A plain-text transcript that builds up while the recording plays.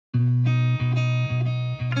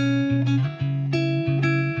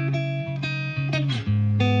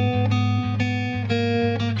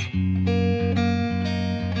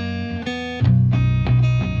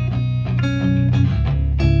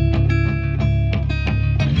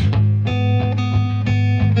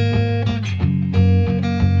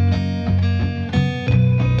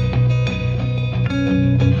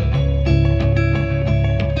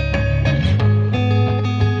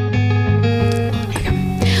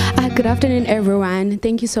Good afternoon, everyone.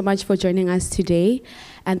 Thank you so much for joining us today.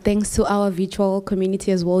 And thanks to our virtual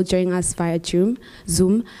community as well joining us via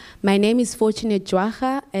Zoom. My name is Fortunate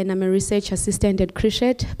Jwacha, and I'm a research assistant at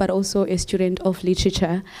CriSHET, but also a student of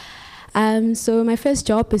literature. So my first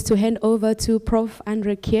job is to hand over to Prof.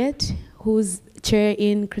 Andre Kiet, who's chair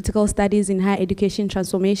in critical studies in higher education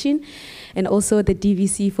transformation, and also the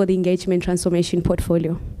DVC for the engagement transformation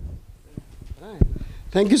portfolio. Right.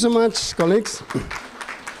 Thank you so much, colleagues.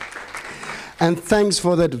 And thanks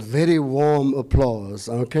for that very warm applause,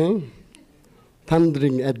 okay?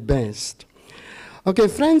 Thundering at best. Okay,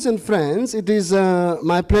 friends and friends, it is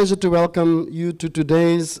my pleasure to welcome you to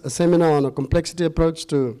today's seminar on a complexity approach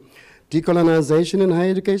to decolonization in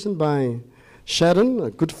higher education by Sharon,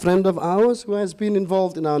 a good friend of ours who has been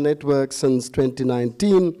involved in our network since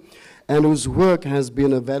 2019 and whose work has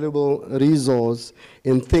been a valuable resource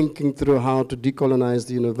in thinking through how to decolonize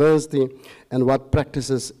the university and what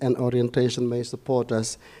practices and orientation may support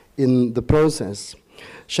us in the process.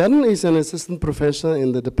 Sharon is an assistant professor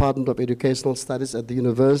in the Department of Educational Studies at the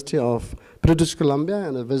University of British Columbia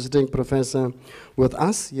and a visiting professor with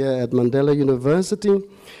us here at Mandela University.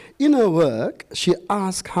 In her work, she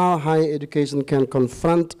asks how higher education can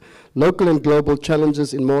confront local and global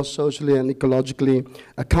challenges in more socially and ecologically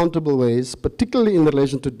accountable ways, particularly in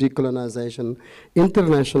relation to decolonization,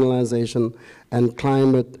 internationalization, and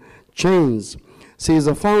climate change. She is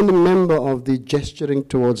a founding member of the Gesturing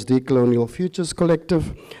Towards Decolonial Futures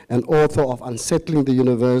Collective and author of Unsettling the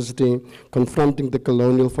University, Confronting the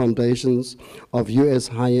Colonial Foundations of U.S.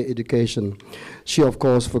 Higher Education. She, of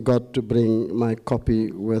course, forgot to bring my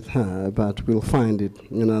copy with her, but we'll find it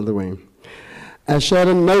another way. As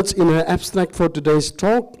Sharon notes in her abstract for today's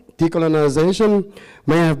talk, decolonization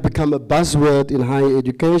may have become a buzzword in higher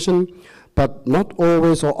education, but not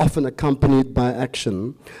always or often accompanied by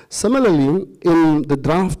action. Similarly, in the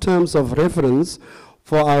draft terms of reference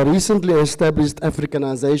for our recently established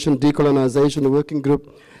Africanization Decolonization Working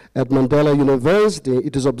Group at Mandela University,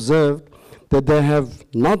 it is observed that there have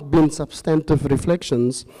not been substantive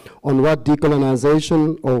reflections on what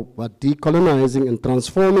decolonization or what decolonizing and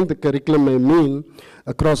transforming the curriculum may mean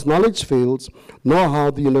across knowledge fields, nor how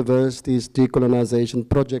the university's decolonization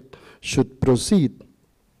project should proceed.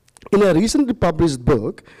 In a recently published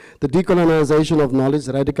book, The Decolonization of Knowledge,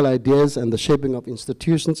 Radical Ideas and the Shaping of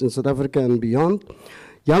Institutions in South Africa and Beyond,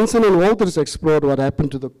 Janssen and Walters explored what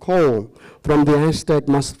happened to the call from the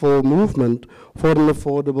 #MustFall movement for an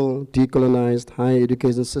affordable, decolonized higher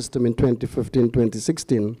education system in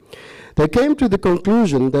 2015-2016. They came to the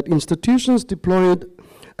conclusion that institutions deployed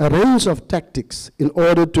a range of tactics in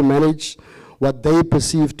order to manage what they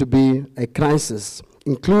perceived to be a crisis,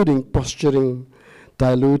 including posturing,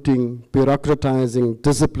 diluting, bureaucratizing,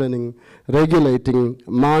 disciplining, regulating,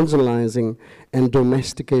 marginalizing, and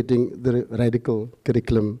domesticating the radical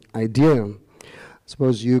curriculum idea. I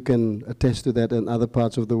suppose you can attest to that in other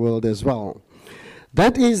parts of the world as well.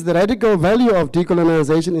 That is, the radical value of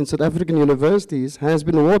decolonization in South African universities has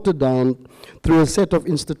been watered down through a set of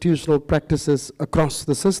institutional practices across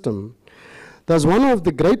the system. Thus, one of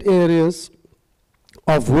the great areas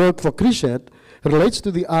of work for CriSHET relates to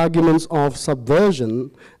the arguments of subversion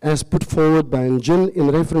as put forward by Njin in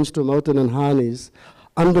reference to Moten and Hani's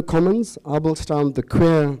Undercommons, Abelstam, The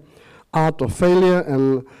Queer Art of Failure,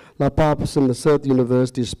 and La Papes in the Third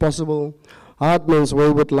University is Possible, Hartman's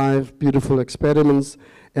Wayward Life, Beautiful Experiments,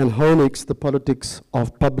 and Honig's The Politics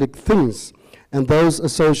of Public Things, and those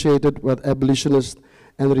associated with abolitionist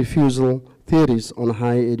and refusal theories on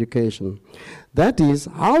higher education. That is,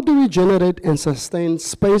 how do we generate and sustain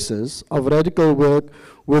spaces of radical work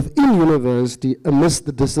within university amidst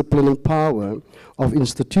the disciplining power of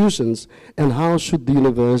institutions, and how should the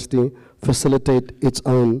university facilitate its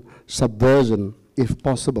own subversion, if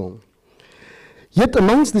possible? Yet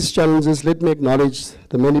amongst these challenges, let me acknowledge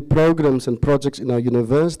the many programs and projects in our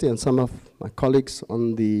university, and some of my colleagues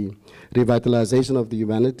on the revitalization of the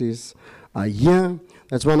humanities are here.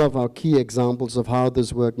 That's one of our key examples of how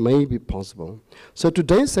this work may be possible. So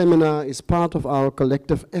today's seminar is part of our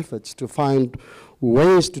collective efforts to find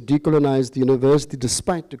ways to decolonize the university,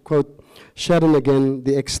 despite, to quote Sharon again,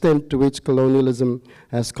 the extent to which colonialism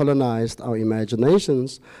has colonized our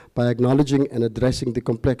imaginations, by acknowledging and addressing the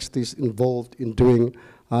complexities involved in doing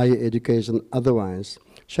higher education otherwise.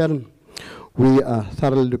 Sharon, we are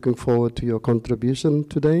thoroughly looking forward to your contribution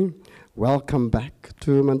today. Welcome back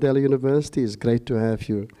to Mandela University. It's great to have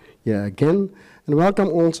you here again. And welcome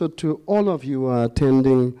also to all of you who are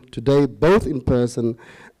attending today, both in person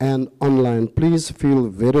and online. Please feel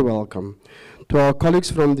very welcome. To our colleagues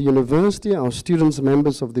from the university, our students,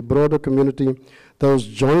 members of the broader community, those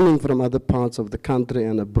joining from other parts of the country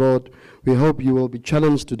and abroad, we hope you will be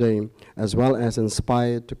challenged today as well as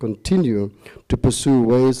inspired to continue to pursue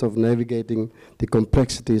ways of navigating the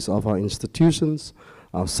complexities of our institutions,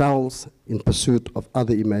 ourselves, in pursuit of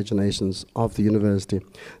other imaginations of the university.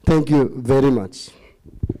 Thank you very much.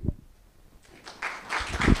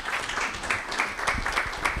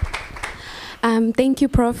 Thank you,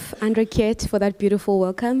 Prof. Andre Kiet, for that beautiful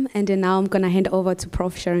welcome. And then now I'm going to hand over to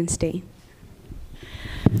Prof. Sharon Stein.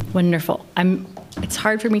 Wonderful. It's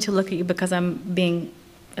hard for me to look at you because I'm being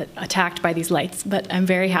attacked by these lights, but I'm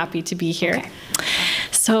very happy to be here. Okay.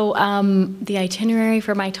 So the itinerary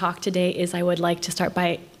for my talk today is I would like to start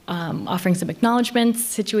by offering some acknowledgments,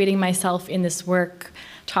 situating myself in this work,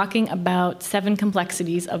 talking about 7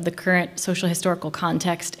 complexities of the current social historical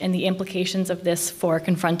context and the implications of this for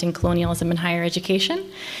confronting colonialism in higher education,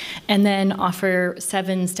 and then offer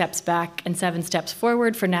 7 steps back and 7 steps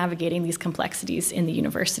forward for navigating these complexities in the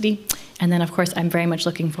university. And then, of course, I'm very much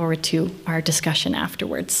looking forward to our discussion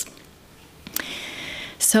afterwards.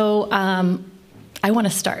 So I want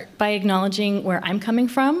to start by acknowledging where I'm coming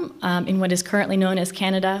from in what is currently known as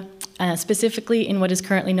Canada, specifically in what is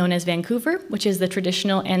currently known as Vancouver, which is the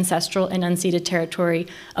traditional, ancestral, and unceded territory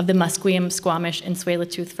of the Musqueam, Squamish, and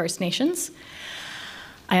Tsleil-Waututh First Nations.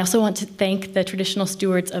 I also want to thank the traditional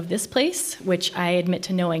stewards of this place, which I admit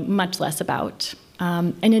to knowing much less about.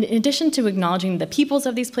 And in addition to acknowledging the peoples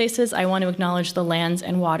of these places, I want to acknowledge the lands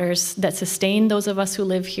and waters that sustain those of us who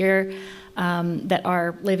live here, that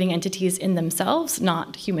are living entities in themselves,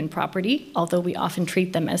 not human property, although we often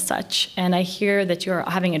treat them as such. And I hear that you're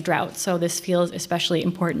having a drought, so this feels especially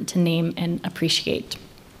important to name and appreciate.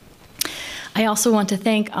 I also want to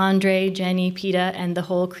thank Andre, Jenny, Peta, and the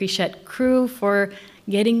whole CriSHET crew for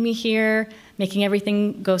getting me here, making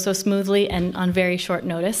everything go so smoothly and on very short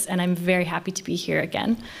notice, and I'm very happy to be here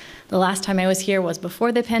again. The last time I was here was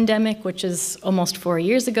before the pandemic, which is almost 4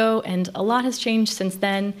 years ago, and a lot has changed since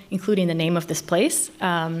then, including the name of this place,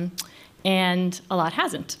 and a lot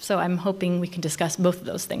hasn't. So I'm hoping we can discuss both of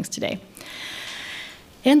those things today.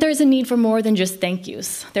 And there's a need for more than just thank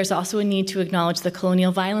yous. There's also a need to acknowledge the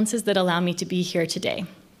colonial violences that allow me to be here today.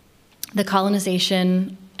 The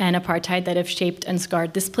colonization and apartheid that have shaped and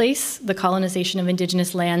scarred this place, the colonization of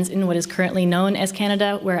Indigenous lands in what is currently known as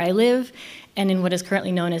Canada, where I live, and in what is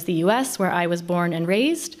currently known as the US, where I was born and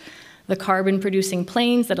raised, the carbon-producing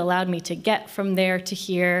planes that allowed me to get from there to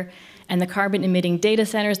here, and the carbon-emitting data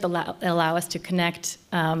centers that allow us to connect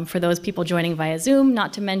for those people joining via Zoom,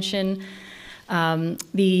 not to mention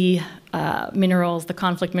the minerals, the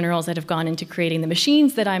conflict minerals that have gone into creating the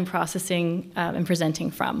machines that I'm processing and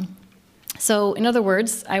presenting from. So in other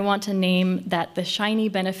words, I want to name that the shiny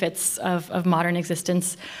benefits of modern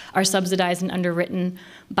existence are subsidized and underwritten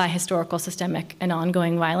by historical, systemic, and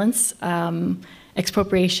ongoing violence,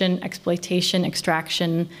 expropriation, exploitation,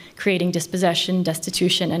 extraction, creating dispossession,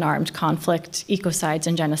 destitution, and armed conflict, ecocides,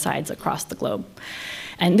 and genocides across the globe.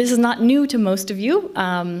 And this is not new to most of you.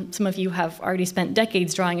 Some of you have already spent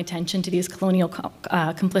decades drawing attention to these colonial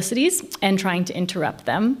complicities and trying to interrupt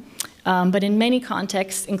them. But in many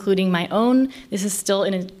contexts, including my own, this is still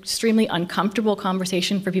an extremely uncomfortable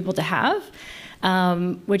conversation for people to have,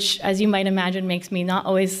 which, as you might imagine, makes me not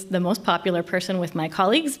always the most popular person with my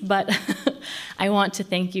colleagues, but I want to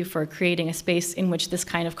thank you for creating a space in which this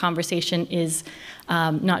kind of conversation is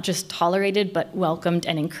not just tolerated, but welcomed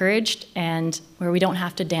and encouraged, and where we don't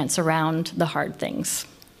have to dance around the hard things.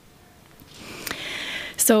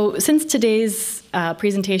 So since today's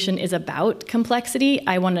presentation is about complexity,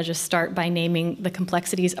 I want to just start by naming the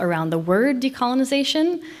complexities around the word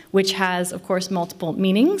decolonization, which has, of course, multiple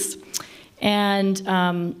meanings. And,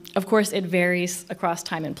 of course, it varies across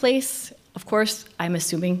time and place. Of course, I'm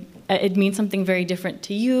assuming it means something very different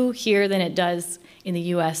to you here than it does in the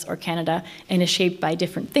US or Canada, and is shaped by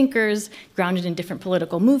different thinkers, grounded in different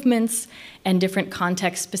political movements, and different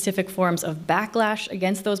context-specific forms of backlash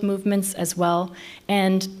against those movements as well,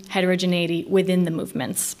 and heterogeneity within the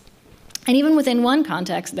movements. And even within one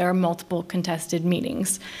context, there are multiple contested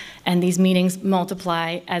meanings. And these meanings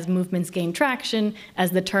multiply as movements gain traction,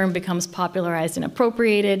 as the term becomes popularized and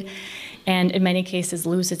appropriated, and in many cases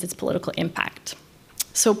loses its political impact.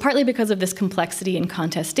 So partly because of this complexity and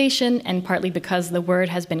contestation, and partly because the word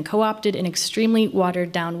has been co-opted in extremely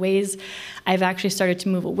watered down ways, I've actually started to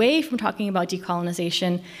move away from talking about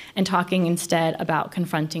decolonization and talking instead about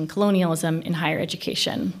confronting colonialism in higher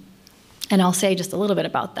education. And I'll say just a little bit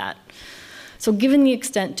about that. So given the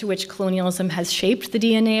extent to which colonialism has shaped the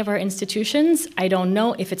DNA of our institutions, I don't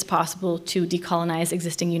know if it's possible to decolonize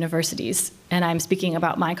existing universities. And I'm speaking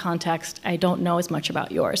about my context. I don't know as much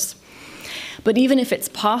about yours. But even if it's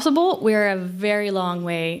possible, we're a very long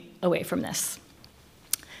way away from this.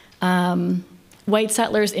 White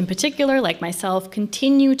settlers in particular, like myself,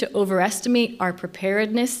 continue to overestimate our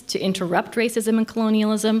preparedness to interrupt racism and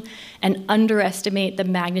colonialism and underestimate the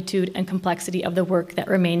magnitude and complexity of the work that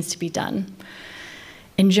remains to be done.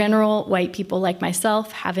 In general, white people like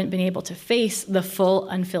myself haven't been able to face the full,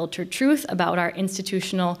 unfiltered truth about our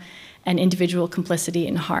institutional and individual complicity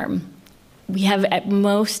and harm. We have at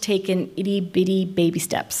most taken itty-bitty baby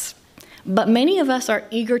steps. But many of us are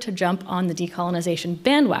eager to jump on the decolonization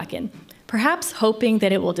bandwagon, perhaps hoping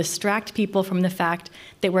that it will distract people from the fact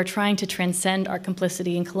that we're trying to transcend our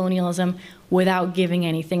complicity in colonialism without giving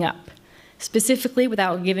anything up. Specifically,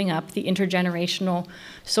 without giving up the intergenerational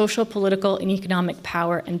social, political, and economic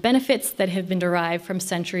power and benefits that have been derived from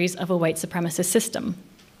centuries of a white supremacist system.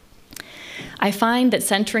 I find that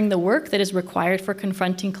centering the work that is required for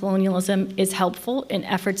confronting colonialism is helpful in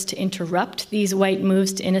efforts to interrupt these white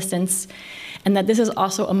moves to innocence, and that this is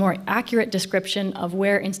also a more accurate description of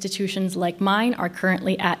where institutions like mine are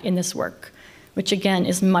currently at in this work, which again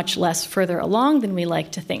is much less further along than we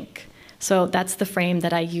like to think. So that's the frame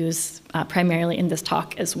that I use primarily in this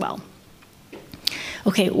talk as well.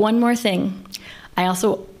 Okay, one more thing. I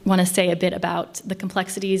also want to say a bit about the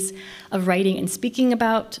complexities of writing and speaking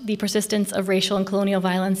about the persistence of racial and colonial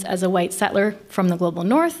violence as a white settler from the global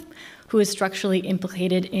north who is structurally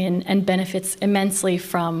implicated in and benefits immensely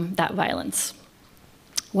from that violence.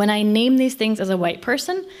 When I name these things as a white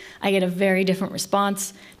person, I get a very different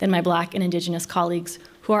response than my Black and Indigenous colleagues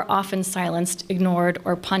who are often silenced, ignored,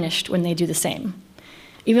 or punished when they do the same.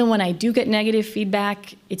 Even when I do get negative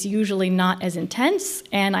feedback, it's usually not as intense,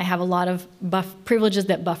 and I have a lot of privileges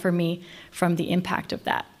that buffer me from the impact of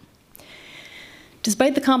that.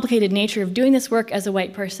 Despite the complicated nature of doing this work as a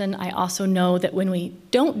white person, I also know that when we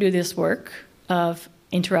don't do this work of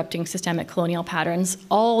interrupting systemic colonial patterns,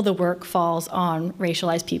 all the work falls on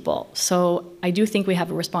racialized people. So I do think we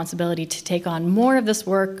have a responsibility to take on more of this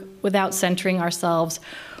work without centering ourselves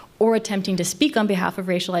or attempting to speak on behalf of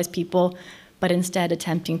racialized people, but instead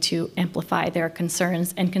attempting to amplify their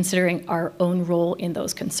concerns and considering our own role in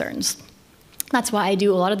those concerns. That's why I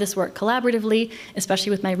do a lot of this work collaboratively,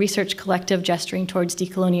 especially with my research collective Gesturing Towards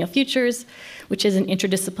Decolonial Futures, which is an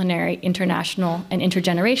interdisciplinary, international, and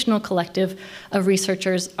intergenerational collective of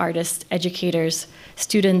researchers, artists, educators,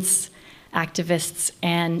 students, activists,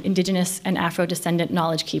 and Indigenous and Afro-descendant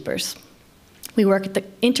knowledge keepers. We work at the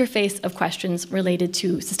interface of questions related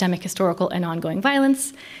to systemic, historical, and ongoing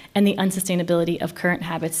violence, and the unsustainability of current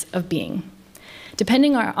habits of being.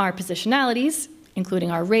 Depending on our positionalities,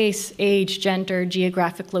 including our race, age, gender,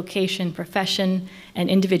 geographic location, profession, and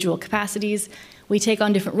individual capacities, we take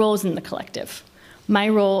on different roles in the collective. My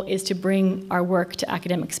role is to bring our work to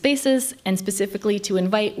academic spaces, and specifically to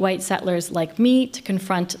invite white settlers like me to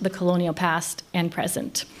confront the colonial past and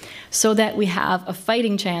present, so that we have a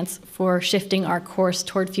fighting chance for shifting our course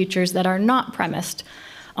toward futures that are not premised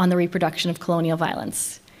on the reproduction of colonial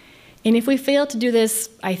violence. And if we fail to do this,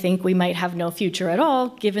 I think we might have no future at all,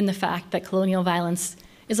 given the fact that colonial violence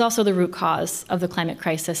is also the root cause of the climate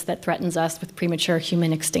crisis that threatens us with premature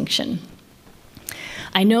human extinction.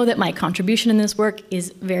 I know that my contribution in this work is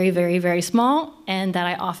very, very, very small, and that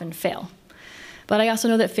I often fail. But I also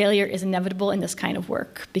know that failure is inevitable in this kind of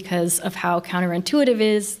work because of how counterintuitive it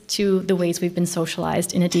is to the ways we've been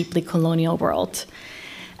socialized in a deeply colonial world.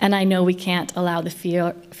 And I know we can't allow the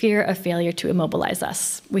fear of failure to immobilize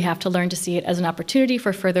us. We have to learn to see it as an opportunity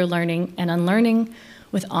for further learning and unlearning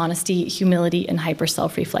with honesty, humility, and hyper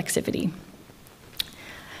self-reflexivity.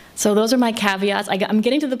 So those are my caveats. I'm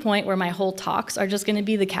getting to the point where my whole talks are just going to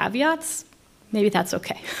be the caveats. Maybe that's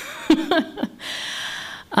okay.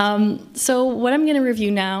 So what I'm going to review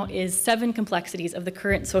now is 7 complexities of the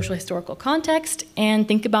current social historical context and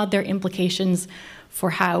think about their implications for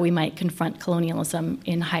how we might confront colonialism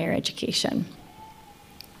in higher education.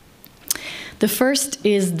 The first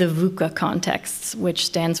is the VUCA context, which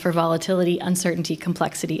stands for volatility, uncertainty,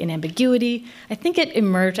 complexity, and ambiguity. I think it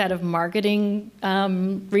emerged out of marketing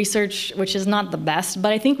research, which is not the best,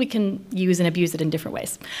 but I think we can use and abuse it in different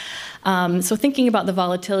ways. So thinking about the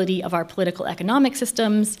volatility of our political economic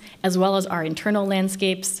systems, as well as our internal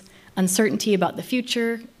landscapes, uncertainty about the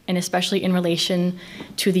future, and especially in relation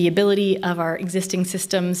to the ability of our existing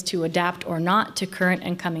systems to adapt or not to current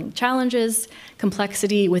and coming challenges,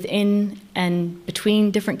 complexity within and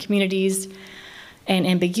between different communities, and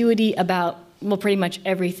ambiguity about well, pretty much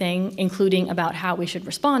everything, including about how we should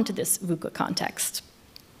respond to this VUCA context.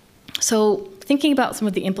 So thinking about some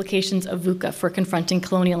of the implications of VUCA for confronting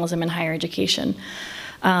colonialism in higher education,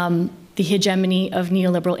 the hegemony of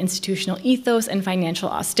neoliberal institutional ethos and financial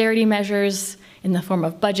austerity measures in the form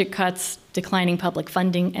of budget cuts, declining public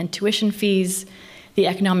funding and tuition fees, the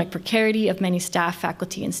economic precarity of many staff,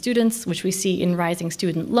 faculty, and students, which we see in rising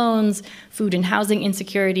student loans, food and housing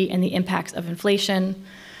insecurity, and the impacts of inflation,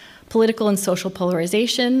 political and social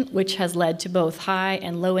polarization, which has led to both high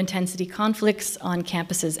and low intensity conflicts on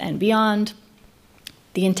campuses and beyond,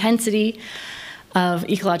 the intensity of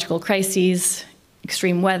ecological crises,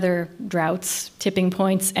 extreme weather, droughts, tipping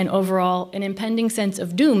points, and overall an impending sense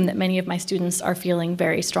of doom that many of my students are feeling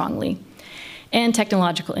very strongly, and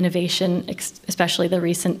technological innovation, especially the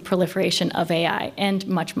recent proliferation of AI, and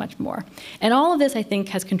much, much more. And all of this, I think,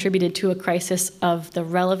 has contributed to a crisis of the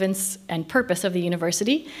relevance and purpose of the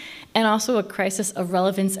university, and also a crisis of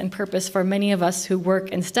relevance and purpose for many of us who work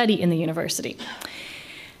and study in the university.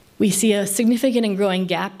 We see a significant and growing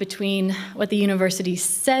gap between what the university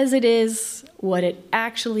says it is, what it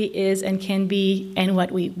actually is and can be, and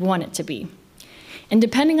what we want it to be. And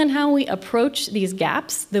depending on how we approach these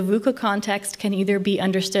gaps, the VUCA context can either be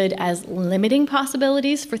understood as limiting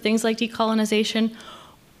possibilities for things like decolonization,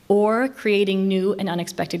 or creating new and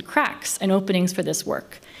unexpected cracks and openings for this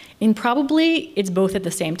work. And probably it's both at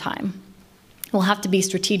the same time. We'll have to be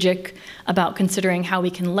strategic about considering how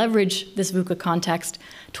we can leverage this VUCA context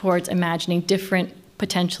towards imagining different,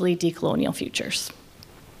 potentially decolonial futures.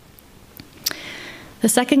 The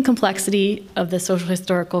second complexity of the social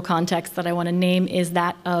historical context that I want to name is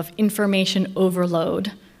that of information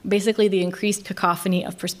overload, basically the increased cacophony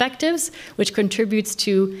of perspectives, which contributes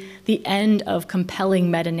to the end of compelling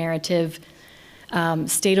meta-narrative,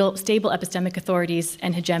 stable epistemic authorities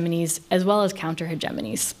and hegemonies, as well as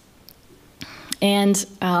counter-hegemonies. And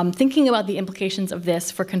thinking about the implications of this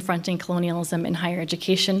for confronting colonialism in higher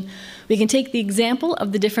education, we can take the example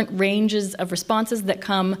of the different ranges of responses that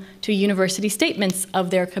come to university statements of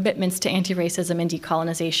their commitments to anti-racism and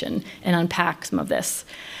decolonization and unpack some of this.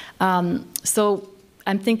 So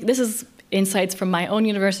this is insights from my own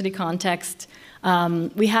university context.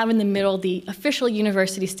 We have in the middle the official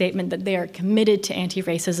university statement that they are committed to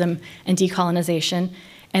anti-racism and decolonization.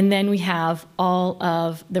 And then we have all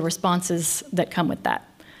of the responses that come with that.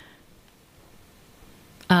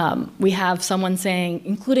 We have someone saying,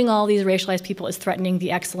 including all these racialized people is threatening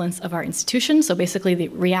the excellence of our institution, so basically the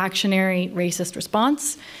reactionary racist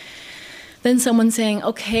response. Then someone saying,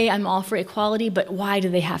 okay, I'm all for equality, but why do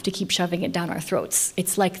they have to keep shoving it down our throats?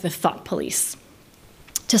 It's like the thought police.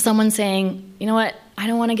 To someone saying, you know what, I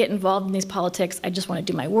don't want to get involved in these politics, I just want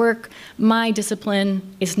to do my work. My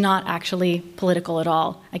discipline is not actually political at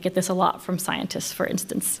all. I get this a lot from scientists, for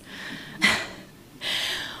instance.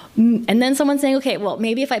 And then someone saying, okay, well,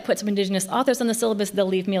 maybe if I put some indigenous authors on the syllabus, they'll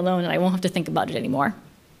leave me alone and I won't have to think about it anymore.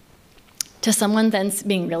 To someone then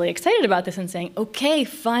being really excited about this and saying, okay,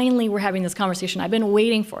 finally we're having this conversation, I've been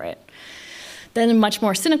waiting for it. Then a much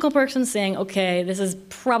more cynical person saying, okay, this is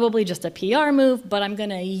probably just a PR move, but I'm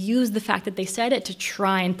gonna use the fact that they said it to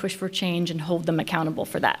try and push for change and hold them accountable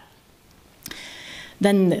for that.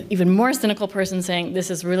 Then the even more cynical person saying, this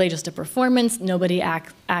is really just a performance, nobody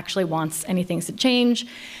actually wants anything to change.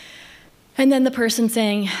 And then the person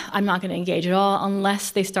saying, I'm not gonna engage at all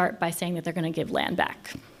unless they start by saying that they're gonna give land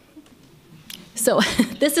back. So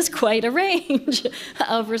this is quite a range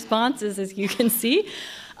of responses, as you can see.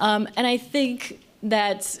 And I think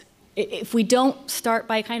that if we don't start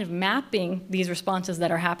by kind of mapping these responses that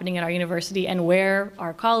are happening at our university and where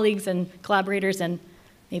our colleagues and collaborators and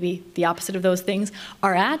maybe the opposite of those things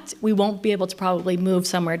are at, we won't be able to probably move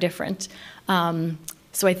somewhere different.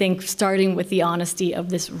 So I think starting with the honesty of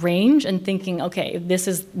this range and thinking, okay, if this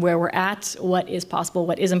is where we're at, what is possible,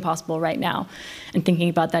 what is impossible right now, and thinking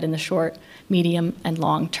about that in the short, medium, and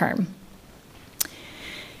long term.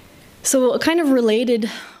 So kind of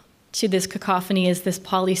related to this cacophony is this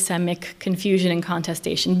polysemic confusion and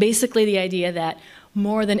contestation. Basically the idea that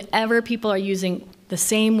more than ever people are using the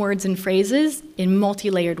same words and phrases in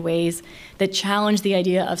multi-layered ways that challenge the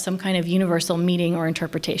idea of some kind of universal meaning or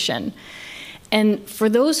interpretation. And for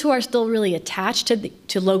those who are still really attached to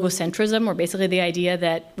logocentrism, or basically the idea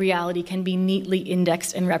that reality can be neatly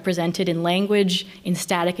indexed and represented in language in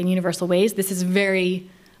static and universal ways, this is very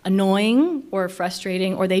annoying or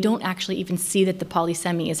frustrating, or they don't actually even see that the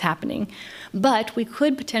polysemy is happening. But we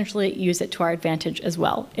could potentially use it to our advantage as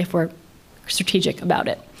well if we're strategic about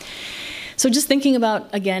it. So just thinking about,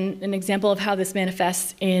 again, an example of how this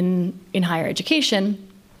manifests in higher education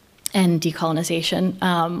and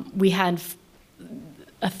decolonization, we had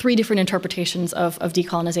three different interpretations of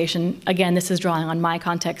decolonization. Again, this is drawing on my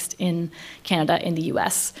context in Canada, in the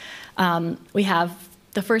US. We have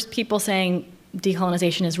the first people saying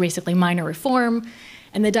decolonization is basically minor reform,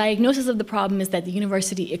 and the diagnosis of the problem is that the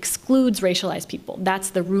university excludes racialized people. That's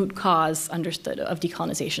the root cause understood of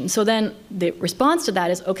decolonization. So then the response to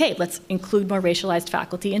that is, okay, let's include more racialized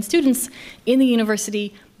faculty and students in the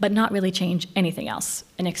university, but not really change anything else,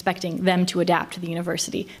 and expecting them to adapt to the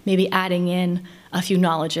university, maybe adding in a few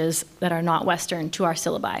knowledges that are not Western to our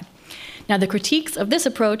syllabi. Now, the critiques of this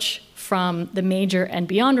approach from the major and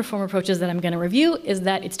beyond reform approaches that I'm going to review is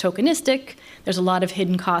that it's tokenistic, there's a lot of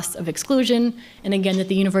hidden costs of exclusion, and again, that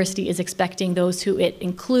the university is expecting those who it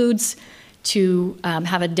includes to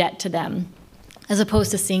have a debt to them, as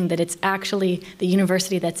opposed to seeing that it's actually the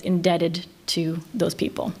university that's indebted to those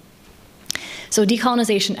people. So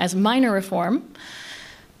decolonization as minor reform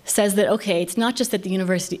says that, okay, it's not just that the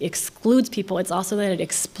university excludes people, it's also that it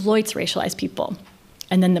exploits racialized people.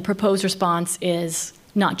 And then the proposed response is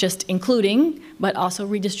not just including, but also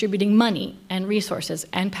redistributing money and resources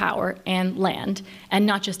and power and land, and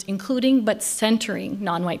not just including, but centering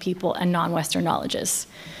non-white people and non-Western knowledges.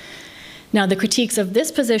 Now, the critiques of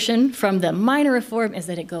this position from the minor reform is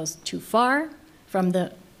that it goes too far. From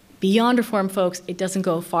the beyond reform folks, it doesn't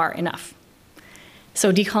go far enough.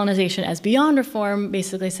 So decolonization as beyond reform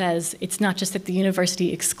basically says it's not just that the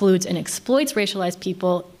university excludes and exploits racialized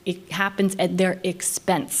people, it happens at their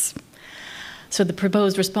expense. So the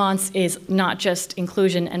proposed response is not just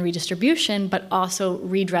inclusion and redistribution, but also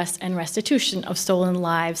redress and restitution of stolen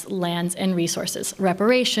lives, lands, and resources,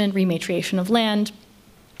 reparation, rematriation of land,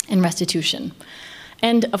 and restitution.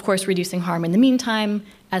 And of course, reducing harm in the meantime,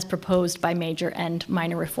 as proposed by major and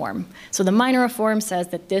minor reform. So the minor reform says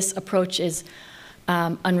that this approach is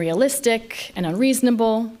unrealistic and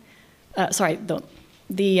unreasonable.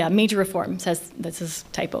 The major reform says, this is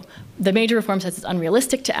typo, the major reform says it's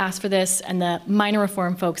unrealistic to ask for this, and the minor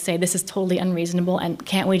reform folks say this is totally unreasonable and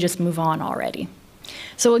can't we just move on already?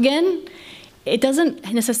 So again, it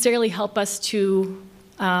doesn't necessarily help us to,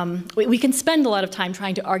 we can spend a lot of time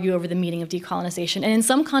trying to argue over the meaning of decolonization, and in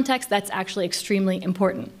some contexts that's actually extremely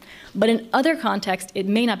important. But in other contexts, it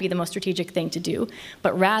may not be the most strategic thing to do,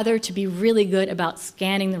 but rather to be really good about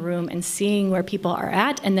scanning the room and seeing where people are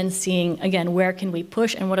at, and then seeing, again, where can we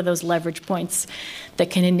push and what are those leverage points that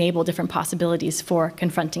can enable different possibilities for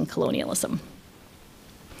confronting colonialism.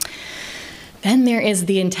 Then there is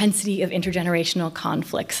the intensity of intergenerational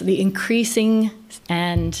conflicts, the increasing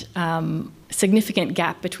and significant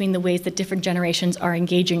gap between the ways that different generations are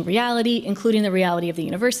engaging reality, including the reality of the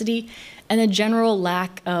university, and a general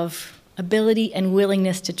lack of ability and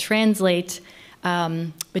willingness to translate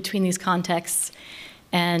between these contexts,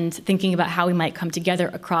 and thinking about how we might come together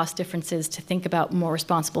across differences to think about more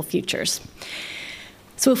responsible futures.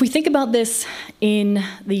 So if we think about this in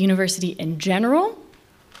the university in general,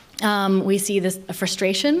 we see this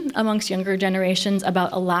frustration amongst younger generations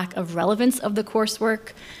about a lack of relevance of the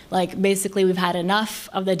coursework. Like, basically, we've had enough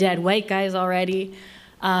of the dead white guys already.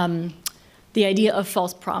 The idea of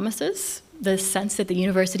false promises, the sense that the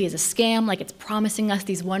university is a scam, like it's promising us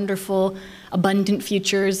these wonderful, abundant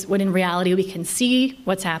futures, when in reality we can see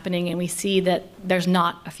what's happening and we see that there's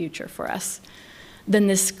not a future for us. Then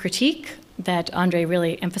this critique that Andre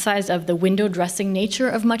really emphasized of the window dressing nature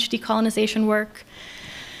of much decolonization work.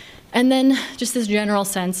 And then just this general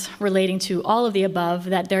sense relating to all of the above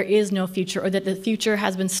that there is no future, or that the future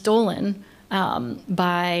has been stolen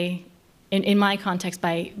in my context,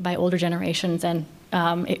 by older generations, and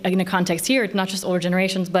in a context here, not just older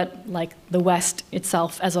generations, but like the West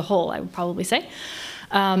itself as a whole, I would probably say.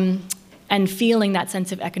 And feeling that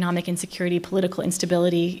sense of economic insecurity, political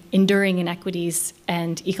instability, enduring inequities,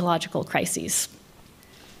 and ecological crises.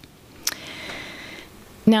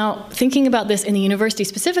 Now, thinking about this in the university,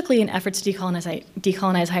 specifically in efforts to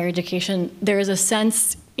decolonize higher education, there is a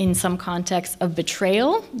sense in some contexts of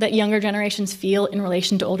betrayal that younger generations feel in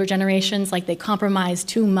relation to older generations, like they compromise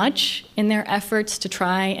too much in their efforts to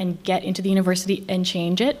try and get into the university and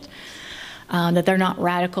change it, that they're not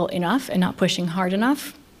radical enough and not pushing hard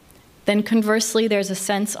enough. Then conversely, there's a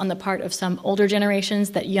sense on the part of some older generations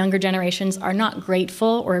that younger generations are not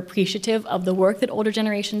grateful or appreciative of the work that older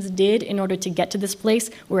generations did in order to get to this place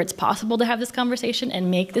where it's possible to have this conversation and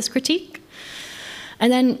make this critique.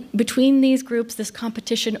 And then between these groups, this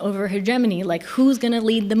competition over hegemony, like who's going to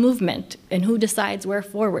lead the movement and who decides where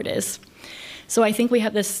forward is. So I think we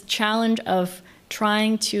have this challenge of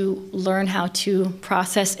trying to learn how to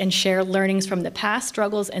process and share learnings from the past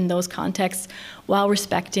struggles in those contexts, while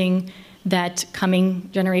respecting that coming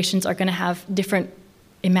generations are going to have different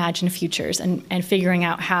imagine futures and figuring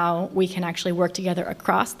out how we can actually work together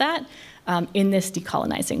across that in this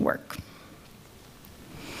decolonizing work.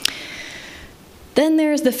 Then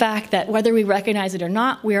there's the fact that whether we recognize it or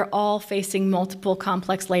not, we are all facing multiple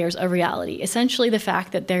complex layers of reality. Essentially the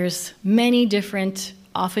fact that there's many different,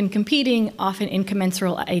 often competing, often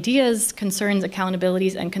incommensurable ideas, concerns,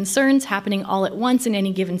 accountabilities, and concerns happening all at once in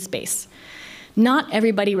any given space. Not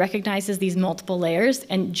everybody recognizes these multiple layers,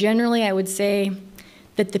 and generally I would say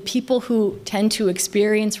that the people who tend to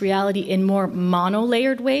experience reality in more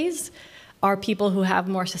mono-layered ways are people who have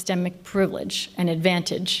more systemic privilege and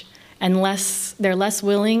advantage, and they're less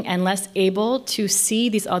willing and less able to see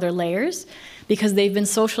these other layers because they've been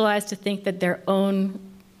socialized to think that their own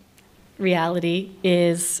reality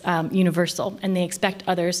is universal, and they expect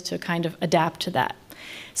others to kind of adapt to that.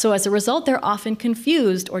 So as a result, they're often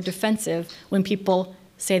confused or defensive when people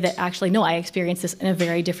say that actually, no, I experience this in a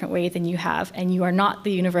very different way than you have, and you are not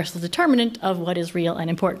the universal determinant of what is real and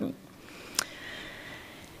important.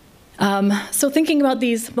 So thinking about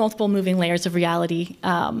these multiple moving layers of reality,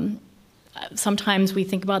 sometimes we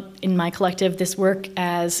think about, in my collective, this work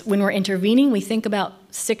as when we're intervening, we think about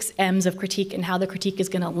 6 M's of critique and how the critique is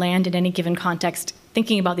going to land in any given context,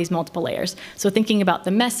 thinking about these multiple layers. So thinking about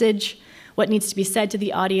the message, what needs to be said to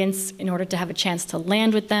the audience in order to have a chance to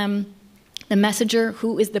land with them, the messenger,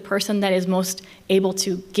 who is the person that is most able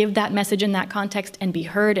to give that message in that context and be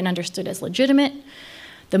heard and understood as legitimate,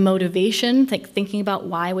 the motivation, thinking about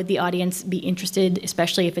why would the audience be interested,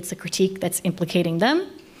 especially if it's a critique that's implicating them.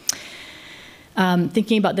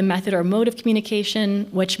 Thinking about the method or mode of communication,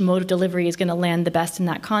 which mode of delivery is going to land the best in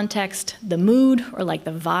that context, the mood, or like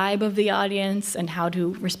the vibe of the audience, and how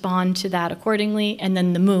to respond to that accordingly, and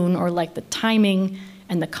then the moon, or like the timing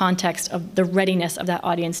and the context of the readiness of that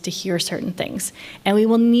audience to hear certain things. And we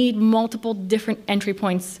will need multiple different entry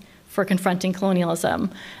points for confronting colonialism,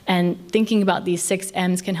 and thinking about these 6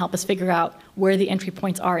 M's can help us figure out where the entry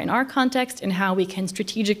points are in our context and how we can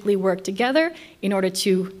strategically work together in order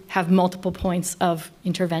to have multiple points of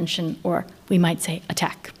intervention, or we might say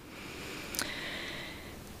attack.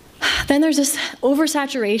 Then there's this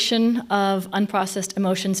oversaturation of unprocessed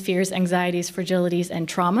emotions, fears, anxieties, fragilities, and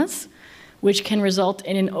traumas, which can result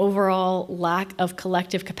in an overall lack of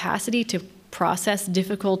collective capacity to process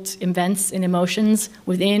difficult events and emotions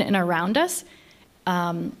within and around us.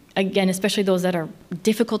 Again, especially those that are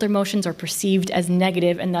difficult emotions or perceived as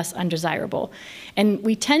negative and thus undesirable. And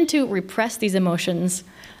we tend to repress these emotions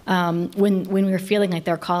when we're feeling like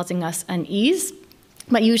they're causing us unease.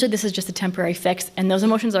 But usually this is just a temporary fix, and those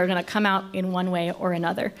emotions are going to come out in one way or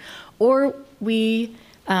another. Or we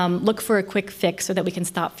look for a quick fix so that we can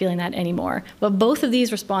stop feeling that anymore. But both of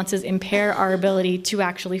these responses impair our ability to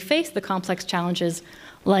actually face the complex challenges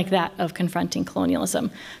like that of confronting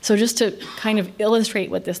colonialism. So just to kind of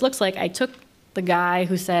illustrate what this looks like, I took the guy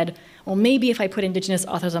who said, well, maybe if I put Indigenous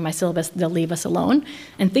authors on my syllabus, they'll leave us alone.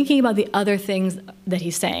 And thinking about the other things that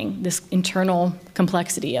he's saying, this internal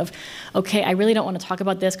complexity of, okay, I really don't want to talk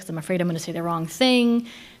about this because I'm afraid I'm going to say the wrong thing.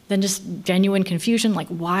 Then just genuine confusion, like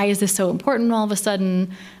why is this so important all of a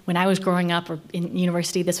sudden? When I was growing up or in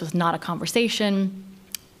university, this was not a conversation.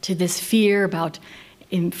 To this fear about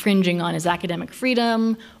infringing on his academic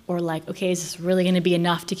freedom, or like, okay, is this really going to be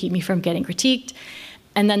enough to keep me from getting critiqued?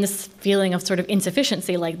 And then this feeling of sort of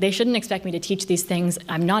insufficiency, like they shouldn't expect me to teach these things.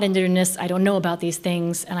 I'm not Indigenous, I don't know about these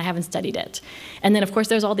things, and I haven't studied it. And then of course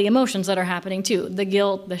there's all the emotions that are happening too, the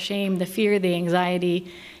guilt, the shame, the fear, the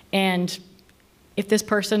anxiety. And if this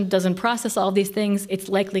person doesn't process all of these things, it's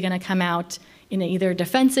likely going to come out in either a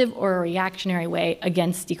defensive or a reactionary way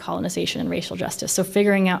against decolonization and racial justice. So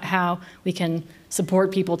figuring out how we can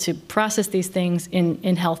support people to process these things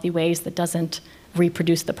in healthy ways that doesn't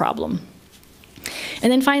reproduce the problem.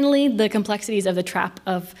 And then finally, the complexities of the trap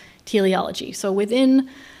of teleology. So within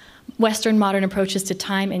Western modern approaches to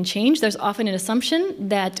time and change, there's often an assumption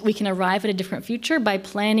that we can arrive at a different future by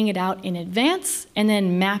planning it out in advance and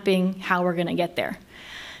then mapping how we're going to get there.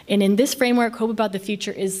 And in this framework, hope about the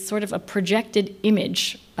future is sort of a projected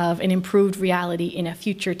image of an improved reality in a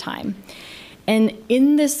future time. And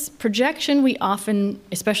in this projection, we often,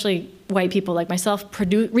 especially white people like myself,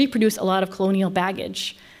 reproduce a lot of colonial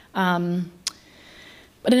baggage.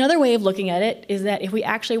 But another way of looking at it is that if we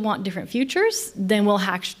actually want different futures, then we'll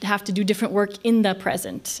have to do different work in the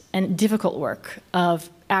present, and difficult work of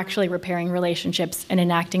actually repairing relationships and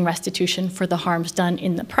enacting restitution for the harms done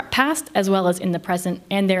in the past as well as in the present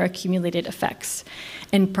and their accumulated effects.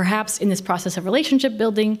 And perhaps in this process of relationship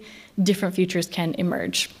building, different futures can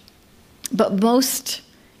emerge. But most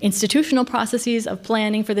Institutional processes of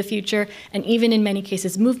planning for the future, and even in many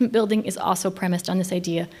cases, movement building is also premised on this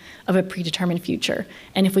idea of a predetermined future.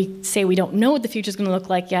 And if we say we don't know what the future is going to look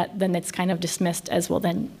like yet, then it's kind of dismissed as, well,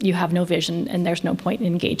 then you have no vision and there's no point in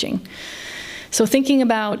engaging. So thinking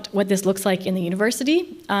about what this looks like in the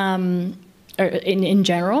university, or in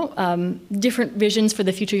general, different visions for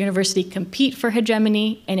the future university compete for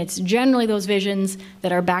hegemony, and it's generally those visions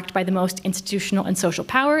that are backed by the most institutional and social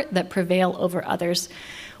power that prevail over others,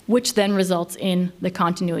 which then results in the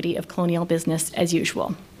continuity of colonial business as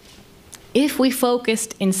usual. If we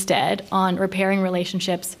focused instead on repairing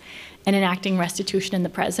relationships and enacting restitution in the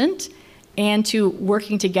present, and to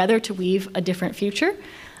working together to weave a different future,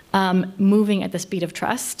 moving at the speed of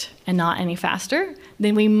trust and not any faster,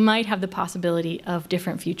 then we might have the possibility of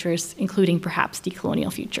different futures, including perhaps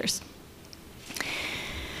decolonial futures.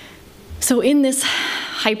 So in this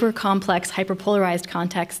hyper-complex, hyper-polarized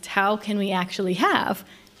context, how can we actually have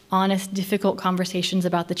honest, difficult conversations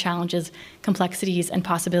about the challenges, complexities, and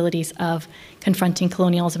possibilities of confronting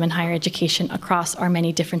colonialism in higher education across our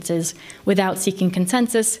many differences without seeking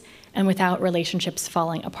consensus and without relationships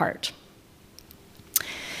falling apart?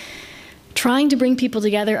 Trying to bring people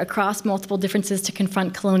together across multiple differences to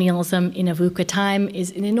confront colonialism in a VUCA time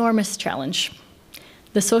is an enormous challenge.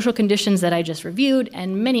 The social conditions that I just reviewed,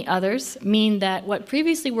 and many others, mean that what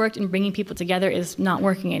previously worked in bringing people together is not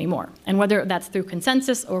working anymore. And whether that's through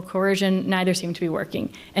consensus or coercion, neither seem to be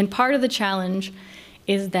working. And part of the challenge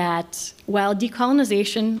is that while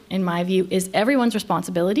decolonization, in my view, is everyone's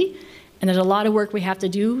responsibility, and there's a lot of work we have to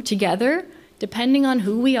do together, depending on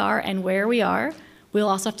who we are and where we are, we'll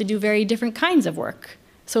also have to do very different kinds of work.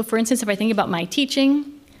 So for instance, if I think about my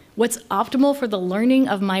teaching, what's optimal for the learning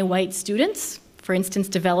of my white students, for instance,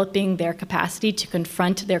 developing their capacity to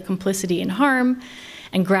confront their complicity in harm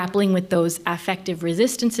and grappling with those affective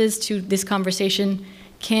resistances to this conversation,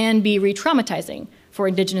 can be re-traumatizing for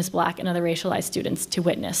Indigenous, Black, and other racialized students to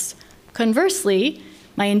witness. Conversely,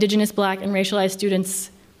 my Indigenous, Black, and racialized students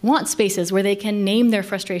want spaces where they can name their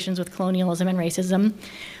frustrations with colonialism and racism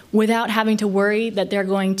without having to worry that they're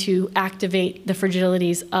going to activate the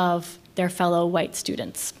fragilities of their fellow white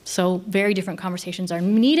students. So very different conversations are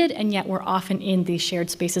needed, and yet we're often in these shared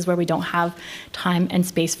spaces where we don't have time and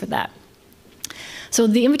space for that. So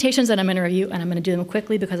the invitations that I'm going to review, and I'm going to do them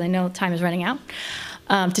quickly because I know time is running out,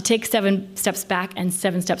 to take 7 steps back and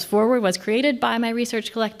 7 steps forward was created by my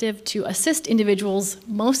research collective to assist individuals,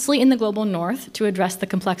 mostly in the global north, to address the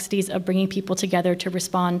complexities of bringing people together to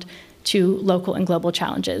respond to local and global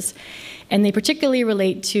challenges. And they particularly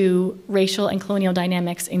relate to racial and colonial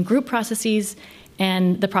dynamics in group processes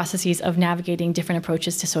and the processes of navigating different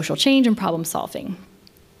approaches to social change and problem solving.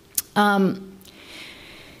 I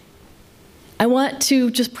want to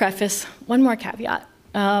just preface one more caveat.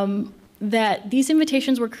 That these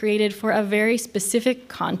invitations were created for a very specific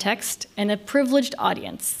context and a privileged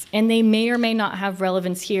audience, and they may or may not have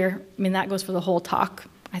relevance here. I mean, that goes for the whole talk.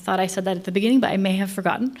 I thought I said that at the beginning, but I may have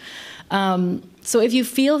forgotten. So if you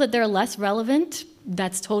feel that they're less relevant,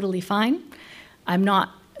 that's totally fine. I'm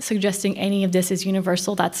not suggesting any of this is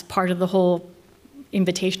universal. That's part of the whole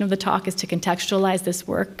invitation of the talk, is to contextualize this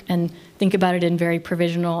work and think about it in very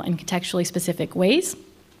provisional and contextually specific ways.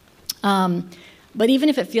 But even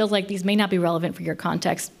if it feels like these may not be relevant for your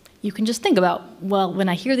context, you can just think about, well, when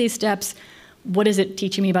I hear these steps, what is it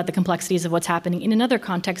teaching me about the complexities of what's happening in another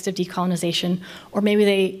context of decolonization? Or maybe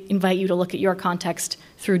they invite you to look at your context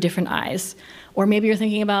through different eyes. Or maybe you're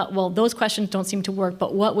thinking about, well, those questions don't seem to work,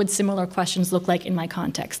 but what would similar questions look like in my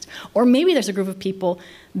context? Or maybe there's a group of people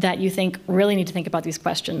that you think really need to think about these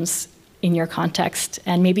questions in your context,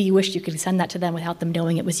 and maybe you wish you could send that to them without them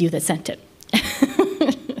knowing it was you that sent it.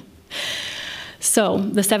 So,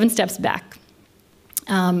 the 7 steps back.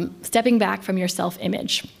 Stepping back from your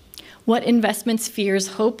self-image. What investments, fears,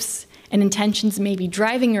 hopes, and intentions may be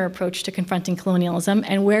driving your approach to confronting colonialism,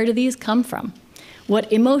 and where do these come from?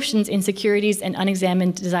 What emotions, insecurities, and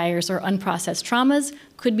unexamined desires or unprocessed traumas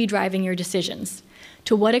could be driving your decisions?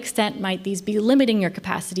 To what extent might these be limiting your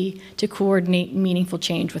capacity to coordinate meaningful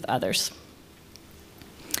change with others?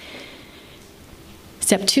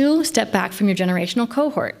 Step 2, step back from your generational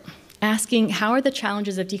cohort. Asking, how are the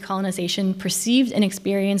challenges of decolonization perceived and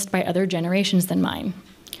experienced by other generations than mine?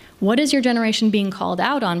 What is your generation being called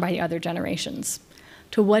out on by the other generations?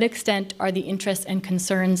 To what extent are the interests and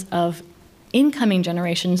concerns of incoming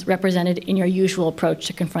generations represented in your usual approach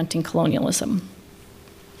to confronting colonialism?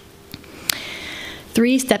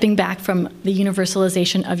 3, stepping back from the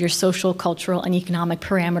universalization of your social, cultural, and economic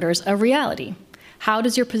parameters of reality. How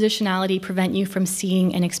does your positionality prevent you from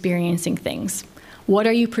seeing and experiencing things? What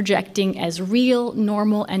are you projecting as real,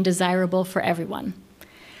 normal, and desirable for everyone?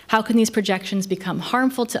 How can these projections become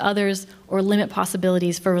harmful to others or limit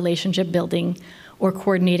possibilities for relationship building or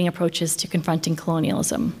coordinating approaches to confronting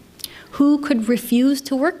colonialism? Who could refuse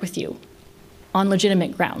to work with you on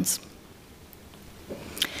legitimate grounds?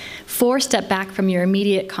 4, step back from your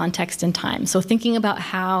immediate context and time. So thinking about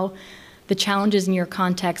how the challenges in your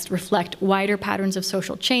context reflect wider patterns of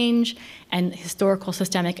social change and historical,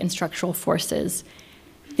 systemic, and structural forces.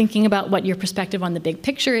 Thinking about what your perspective on the big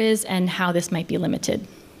picture is and how this might be limited.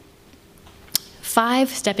 5,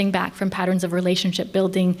 stepping back from patterns of relationship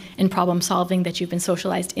building and problem solving that you've been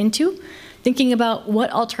socialized into. Thinking about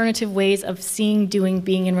what alternative ways of seeing, doing,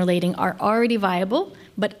 being, and relating are already viable,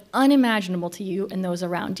 but unimaginable to you and those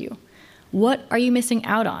around you. What are you missing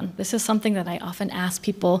out on? This is something that I often ask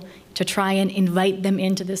people to try and invite them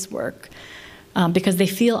into this work because they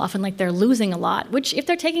feel often like they're losing a lot, which if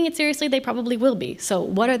they're taking it seriously, they probably will be. So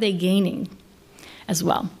what are they gaining as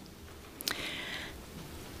well?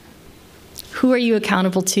 Who are you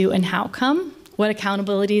accountable to and how come? What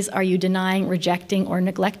accountabilities are you denying, rejecting, or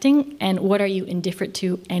neglecting? And what are you indifferent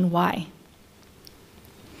to and why?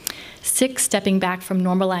 6, stepping back from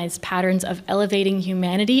normalized patterns of elevating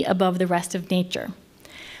humanity above the rest of nature.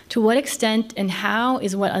 To what extent and how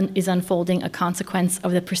is what is unfolding a consequence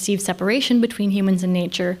of the perceived separation between humans and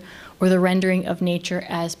nature or the rendering of nature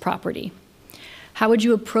as property? How would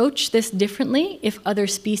you approach this differently if other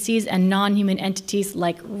species and non-human entities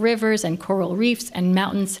like rivers and coral reefs and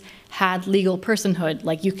mountains had legal personhood,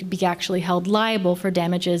 like you could be actually held liable for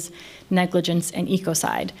damages, negligence, and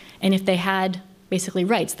ecocide, and if they had basically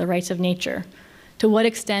rights, the rights of nature? To what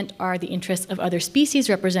extent are the interests of other species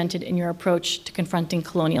represented in your approach to confronting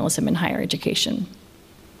colonialism in higher education?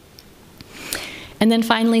 And then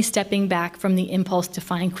finally, stepping back from the impulse to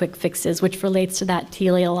find quick fixes, which relates to that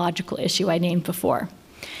teleological issue I named before.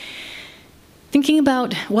 Thinking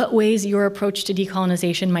about what ways your approach to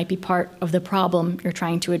decolonization might be part of the problem you're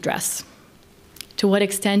trying to address. To what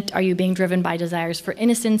extent are you being driven by desires for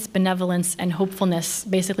innocence, benevolence, and hopefulness,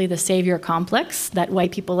 basically the savior complex that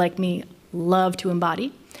white people like me love to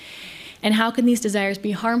embody? And how can these desires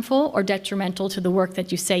be harmful or detrimental to the work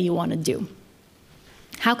that you say you want to do?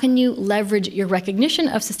 How can you leverage your recognition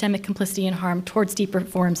of systemic complicity and harm towards deeper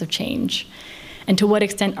forms of change? And to what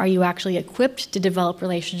extent are you actually equipped to develop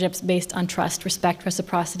relationships based on trust, respect,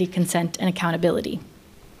 reciprocity, consent, and accountability?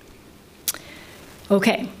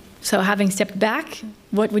 Okay. So having stepped back,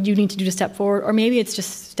 what would you need to do to step forward? Or maybe it's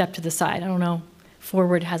just step to the side. I don't know.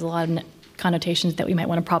 Forward has a lot of connotations that we might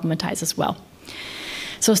want to problematize as well.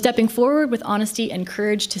 So stepping forward with honesty and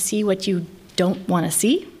courage to see what you don't want to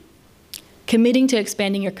see. Committing to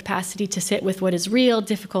expanding your capacity to sit with what is real,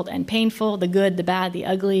 difficult, and painful, the good, the bad, the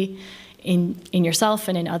ugly, in yourself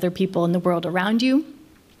and in other people in the world around you.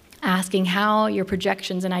 Asking how your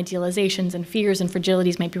projections and idealizations and fears and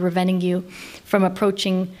fragilities might be preventing you from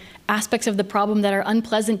approaching aspects of the problem that are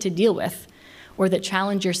unpleasant to deal with or that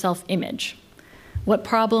challenge your self-image. What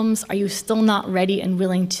problems are you still not ready and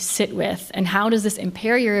willing to sit with? And how does this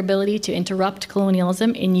impair your ability to interrupt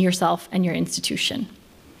colonialism in yourself and your institution?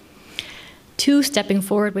 2, stepping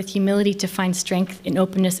forward with humility to find strength in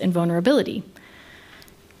openness and vulnerability.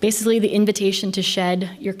 Basically, the invitation to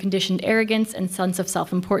shed your conditioned arrogance and sense of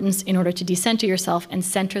self-importance in order to decenter yourself and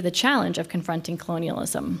center the challenge of confronting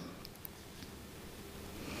colonialism.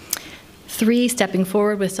 3, stepping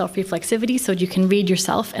forward with self-reflexivity so you can read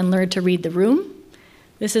yourself and learn to read the room.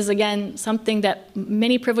 This is, again, something that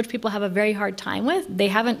many privileged people have a very hard time with. They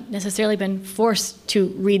haven't necessarily been forced to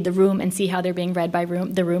read the room and see how they're being read by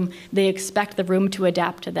the room. They expect the room to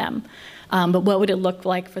adapt to them. But what would it look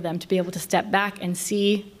like for them to be able to step back and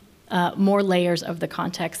see more layers of the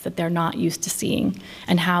context that they're not used to seeing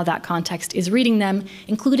and how that context is reading them,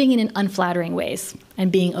 including in unflattering ways,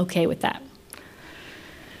 and being okay with that.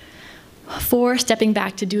 4, stepping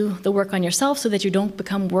back to do the work on yourself so that you don't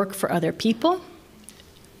become work for other people.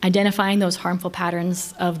 Identifying those harmful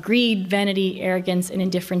patterns of greed, vanity, arrogance, and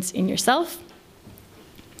indifference in yourself.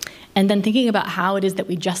 And then thinking about how it is that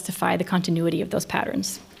we justify the continuity of those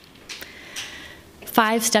patterns.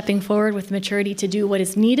 5, stepping forward with maturity to do what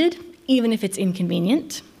is needed, even if it's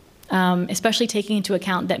inconvenient, especially taking into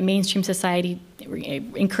account that mainstream society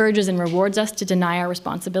encourages and rewards us to deny our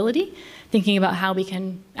responsibility, thinking about how we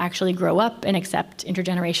can actually grow up and accept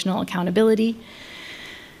intergenerational accountability.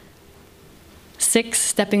 6,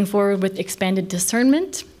 stepping forward with expanded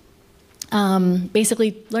discernment,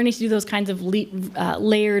 basically learning to do those kinds of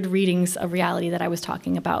layered readings of reality that I was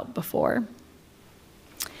talking about before.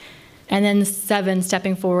 And then 7,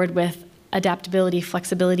 stepping forward with adaptability,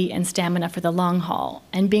 flexibility, and stamina for the long haul,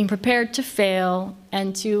 and being prepared to fail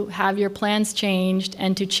and to have your plans changed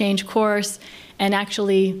and to change course and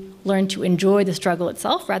actually learn to enjoy the struggle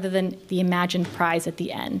itself rather than the imagined prize at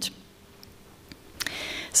the end.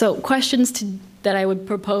 So questions that I would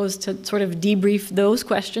propose to sort of debrief those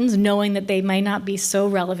questions, knowing that they might not be so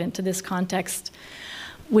relevant to this context,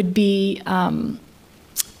 would be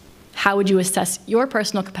how would you assess your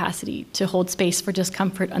personal capacity to hold space for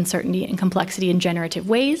discomfort, uncertainty, and complexity in generative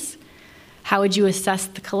ways? How would you assess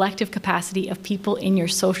the collective capacity of people in your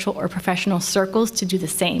social or professional circles to do the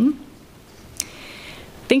same?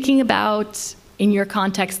 Thinking about, in your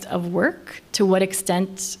context of work, to what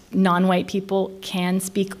extent non-white people can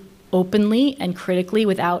speak openly and critically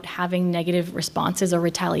without having negative responses or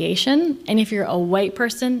retaliation. And if you're a white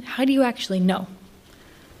person, how do you actually know?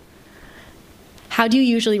 How do you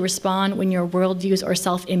usually respond when your worldviews or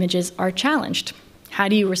self-images are challenged? How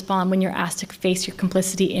do you respond when you're asked to face your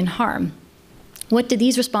complicity in harm? What do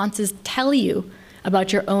these responses tell you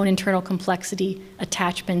about your own internal complexity,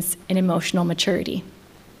 attachments, and emotional maturity?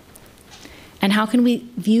 And how can we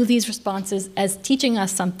view these responses as teaching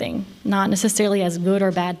us something, not necessarily as good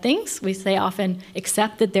or bad things? We say often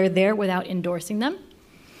accept that they're there without endorsing them.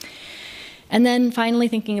 And then finally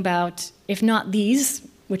thinking about, if not these,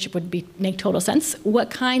 which would make total sense,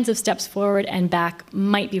 what kinds of steps forward and back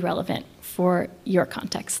might be relevant for your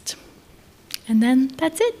context? And then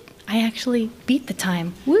that's it. I actually beat the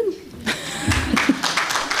time. Woo!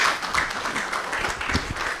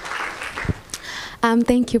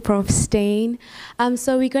 Thank you, Prof. Stein.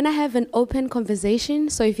 So we're going to have an open conversation.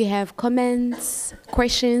 So if you have comments,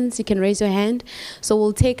 questions, you can raise your hand. So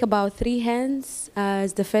we'll take about 3 hands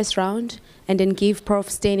as the first round, and then give Prof.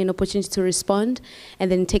 Stein an opportunity to respond, and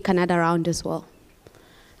then take another round as well.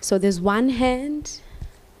 So there's 1 hand.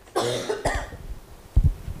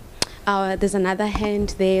 There's another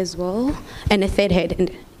hand there as well, and a 3rd hand.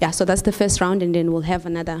 And yeah, so that's the first round, and then we'll have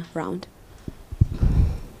another round.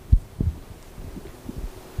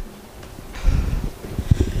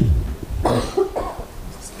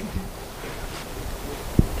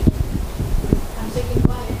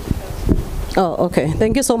 Oh, okay.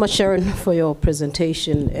 Thank you so much, Sharon, for your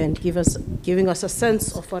presentation and giving us a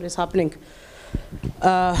sense of what is happening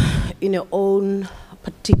in your own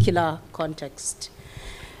particular context.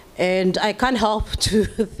 And I can't help to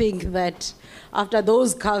think that after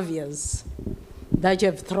those caveats that you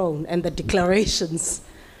have thrown and the declarations,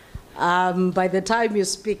 by the time you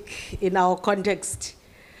speak in our context,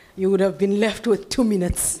 you would have been left with 2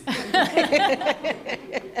 minutes.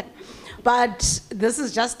 But this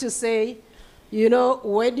is just to say, you know,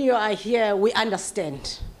 when you are here, we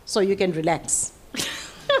understand, so you can relax.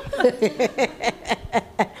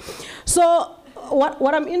 So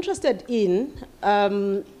what I'm interested in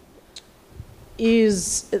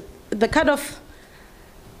is the kind of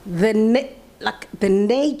the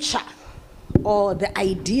nature or the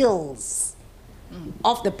ideals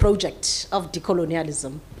of the project of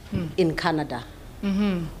decolonialism in Canada.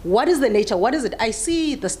 What is the nature? What is it? I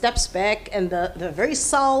see the steps back and the very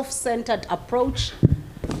self-centered approach,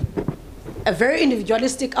 a very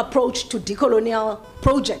individualistic approach to decolonial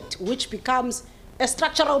project, which becomes a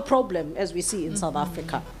structural problem, as we see in South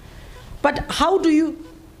Africa. But how do you,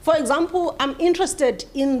 for example, I'm interested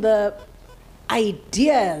in the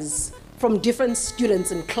ideas from different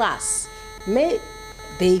students in class.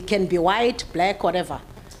 They can be white, black, whatever.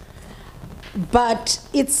 But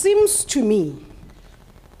it seems to me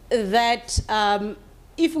that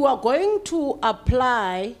if we are going to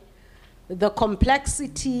apply the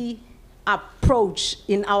complexity approach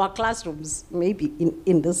in our classrooms, maybe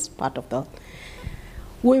in this part of the,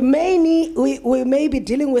 we may be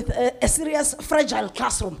dealing with a serious fragile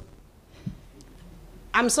classroom.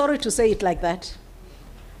 I'm sorry to say it like that.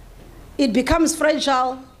 It becomes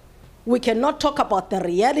fragile. We cannot talk about the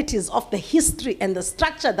realities of the history and the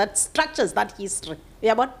structure that structures that history.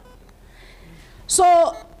 Yeah, but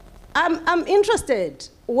so I'm interested,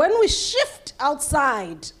 when we shift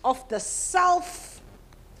outside of the self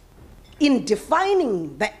in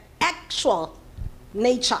defining the actual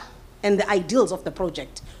nature and the ideals of the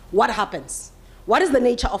project, what happens? What is the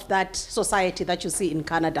nature of that society that you see in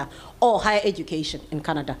Canada or higher education in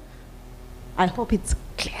Canada? I hope it's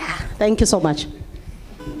clear. Thank you so much.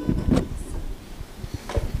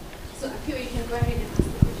 So, Akio, you can go ahead and ask the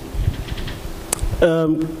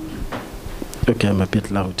question. Okay, I'm a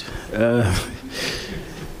bit loud.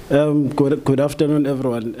 Good afternoon,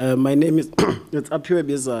 everyone. My name is it's Aphiwe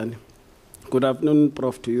Bizani. Good afternoon,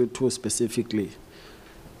 Prof, to you too specifically.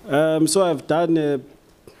 So I've done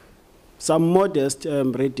some modest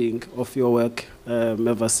reading of your work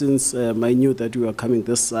ever since I knew that you were coming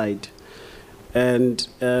this side. And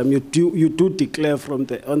you do declare from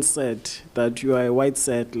the onset that you are a white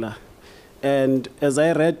settler And as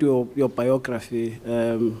I read your biography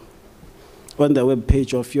on the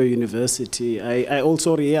webpage of your university, I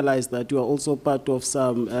also realized that you are also part of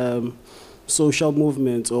some social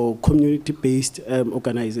movements or community-based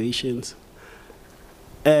organizations.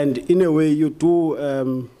 And in a way, you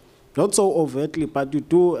do, not so overtly, but you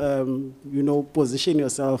do, position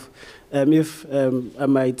yourself, if I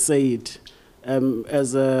might say it,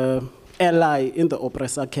 as an ally in the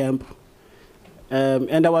oppressor camp.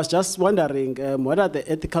 And I was just wondering, what are the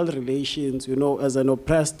ethical relations, as an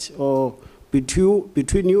oppressed, or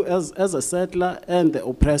between you as a settler and the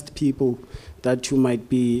oppressed people that you might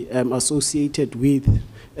be associated with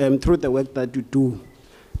through the work that you do?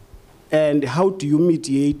 And how do you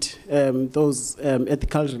mediate those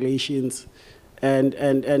ethical relations, and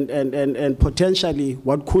potentially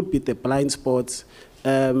what could be the blind spots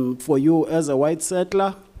for you as a white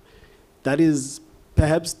settler that is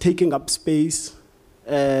perhaps taking up space,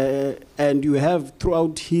 and you have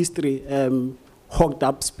throughout history hogged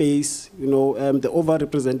up space, the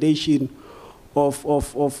overrepresentation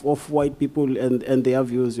of white people and their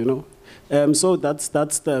views, So that's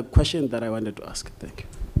the question that I wanted to ask. Thank you.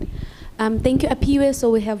 Thank you, Apiwe.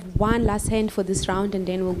 So we have one last hand for this round, and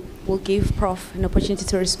then we'll give Prof an opportunity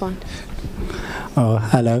to respond. Oh,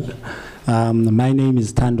 hello. My name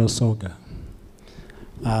is Tando Soga.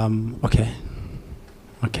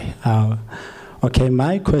 Okay,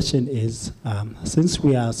 my question is, since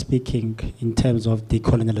we are speaking in terms of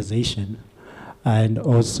decolonialization, and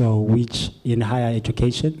also which in higher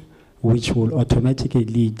education, which will automatically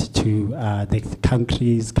lead to the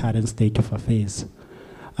country's current state of affairs.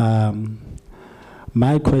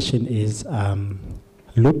 My question is,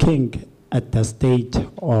 looking at the state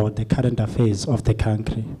or the current affairs of the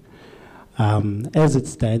country, as it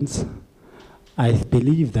stands, I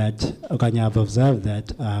believe that, I've observed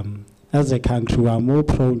that as a country, we are more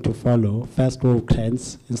prone to follow first world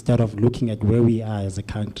trends instead of looking at where we are as a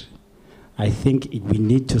country. I think we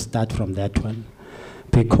need to start from that one,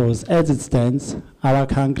 because as it stands, our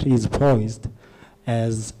country is poised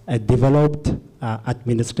as a developed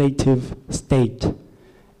administrative state,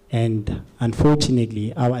 and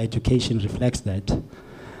unfortunately, our education reflects that.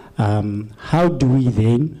 How do we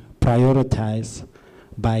then prioritize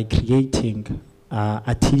by creating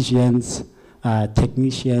artisans,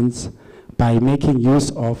 technicians, by making use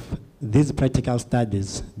of these practical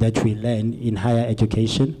studies that we learn in higher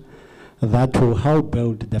education that will help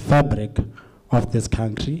build the fabric of this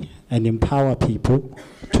country and empower people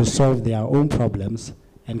to solve their own problems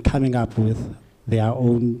and coming up with their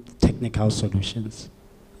own technical solutions?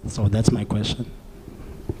 So that's my question.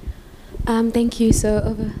 Thank you. So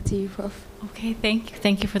over to you, Prof. Okay,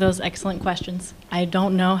 thank you for those excellent questions. I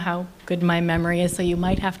don't know how good my memory is, so you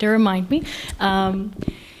might have to remind me.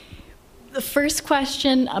 The first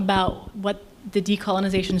question about what the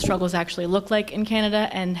decolonization struggles actually look like in Canada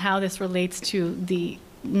and how this relates to the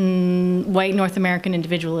white North American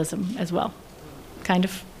individualism as well. Kind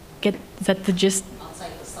of is that the gist?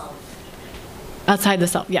 Outside the South. Outside the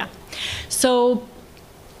South, yeah. So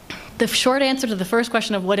the short answer to the first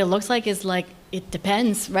question of what it looks like is like, it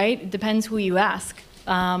depends, right? It depends who you ask.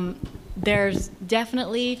 There's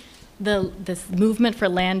definitely this movement for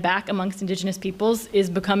land back amongst Indigenous peoples is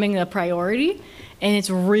becoming a priority, and it's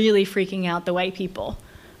really freaking out the white people.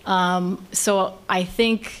 So I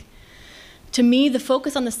think, to me, the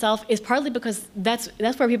focus on the self is partly because that's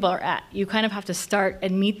where people are at. You kind of have to start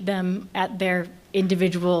and meet them at their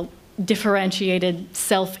individual, differentiated,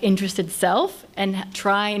 self-interested self and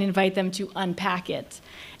try and invite them to unpack it.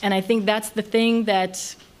 And I think that's the thing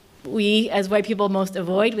that we as white people most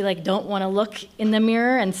avoid. We don't want to look in the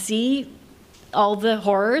mirror and see all the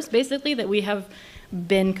horrors basically that we have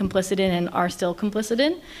been complicit in and are still complicit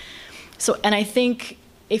in. So, and I think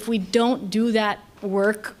if we don't do that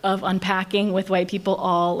work of unpacking with white people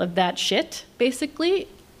all of that shit basically,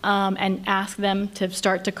 and ask them to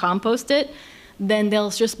start to compost it, then they'll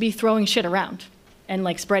just be throwing shit around and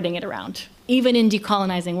spreading it around, even in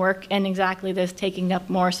decolonizing work, and exactly this, taking up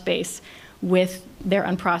more space with their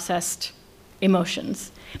unprocessed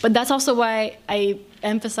emotions. But that's also why I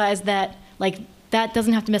emphasize that that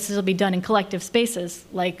doesn't have to necessarily be done in collective spaces.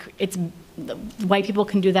 White people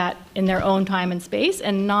can do that in their own time and space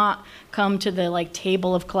and not come to the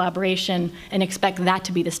table of collaboration and expect that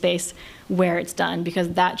to be the space where it's done, because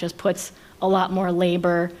that just puts a lot more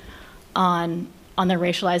labor on the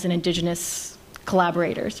racialized and Indigenous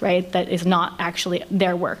collaborators, right? That is not actually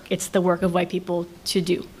their work. It's the work of white people to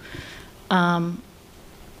do. I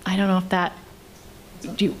don't know if that,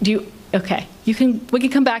 do you, okay. We can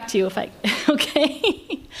come back to you if I,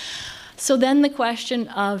 okay. So then the question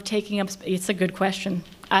of taking up, it's a good question.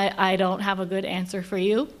 I don't have a good answer for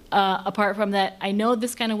you. Apart from that, I know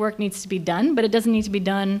this kind of work needs to be done, but it doesn't need to be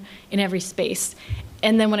done in every space.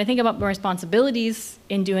 And then when I think about my responsibilities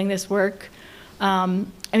in doing this work, I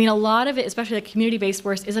mean, a lot of it, especially the community-based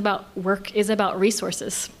work, is about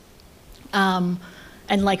resources. And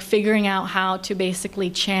like figuring out how to basically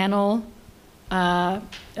channel, I'll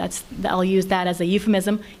use that as a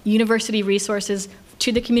euphemism, university resources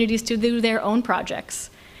to the communities to do their own projects.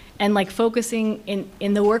 And like focusing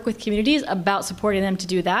in the work with communities about supporting them to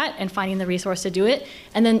do that and finding the resource to do it.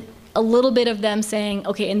 And then a little bit of them saying,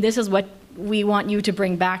 okay, and this is what we want you to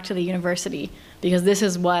bring back to the university, because this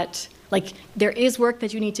is what, like, there is work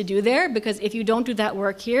that you need to do there, because if you don't do that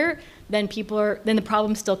work here, then then the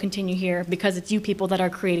problems still continue here, because it's you people that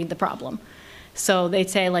are creating the problem. So they'd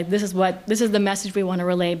say, like, this is the message we want to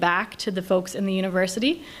relay back to the folks in the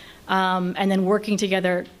university. And then working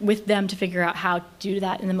together with them to figure out how to do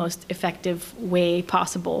that in the most effective way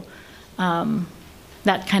possible.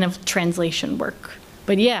 That kind of translation work.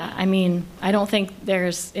 But yeah, I mean, I don't think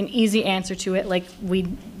there's an easy answer to it. Like,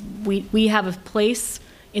 we have a place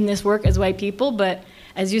in this work as white people, but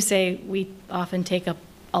as you say, we often take up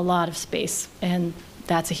a lot of space, and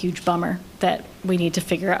that's a huge bummer that we need to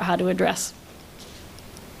figure out how to address.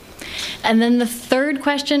 And then the third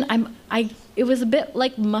question, it was a bit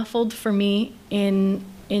like muffled for me in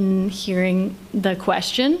hearing the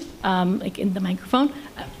question, like in the microphone.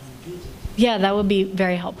 Yeah, that would be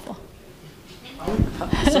very helpful.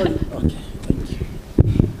 Sorry. Okay, thank you.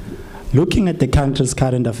 Looking at the country's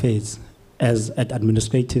current affairs as an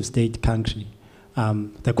administrative state country,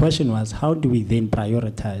 the question was, how do we then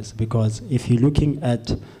prioritize? Because if you're looking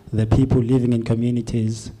at the people living in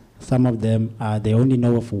communities, some of them, they only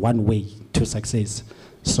know of one way to success.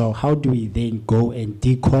 So how do we then go and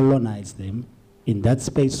decolonize them in that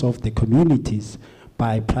space of the communities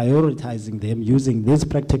by prioritizing them using these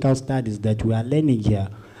practical studies that we are learning here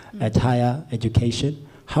at higher education?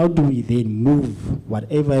 How do we then move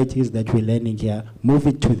whatever it is that we're learning here, move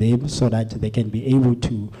it to them so that they can be able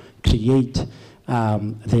to create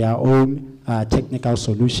their own technical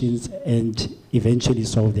solutions and eventually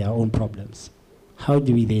solve their own problems? How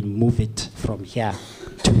do we then move it from here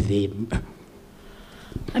to them?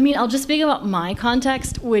 I mean, I'll just speak about my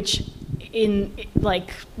context, which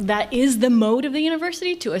that is the mode of the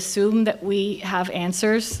university, to assume that we have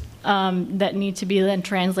answers that need to be then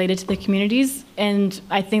translated to the communities. And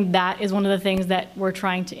I think that is one of the things that we're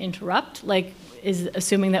trying to interrupt, is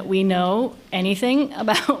assuming that we know anything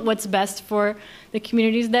about what's best for the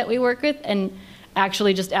communities that we work with, and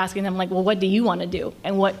actually just asking them, well, what do you want to do?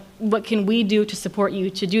 And what can we do to support you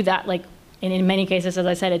to do that? And in many cases, as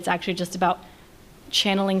I said, it's actually just about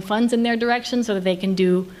channeling funds in their direction so that they can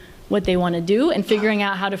do what they want to do, and figuring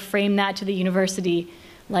out how to frame that to the university,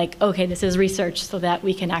 okay, this is research, so that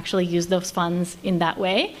we can actually use those funds in that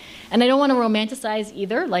way. And I don't want to romanticize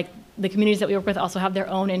either. The communities that we work with also have their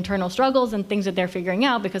own internal struggles and things that they're figuring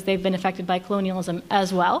out, because they've been affected by colonialism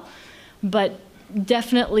as well. But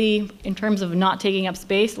definitely, in terms of not taking up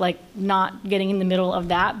space, not getting in the middle of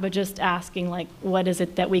that, but just asking, what is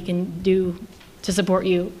it that we can do to support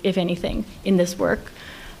you, if anything, in this work.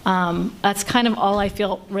 That's kind of all I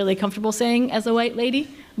feel really comfortable saying as a white lady,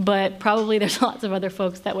 but probably there's lots of other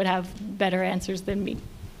folks that would have better answers than me.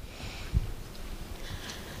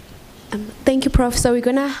 Thank you, Prof. So we're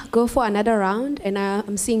gonna go for another round, and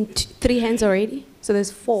I'm seeing 3 hands already, so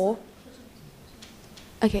there's 4.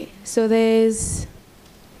 Okay, so there's,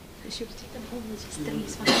 should we take them home? Just 3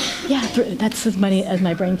 is fine. Yeah, that's as many as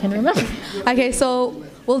my brain can remember. Okay, so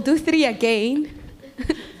we'll do 3 again.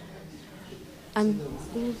 We'll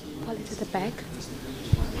pull it to the back.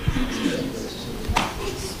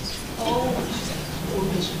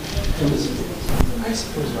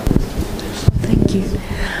 Thank you.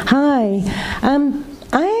 Hi.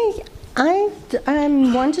 I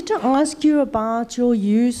wanted to ask you about your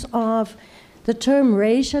use of the term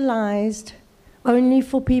racialized only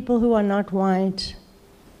for people who are not white,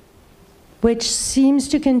 which seems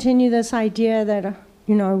to continue this idea that,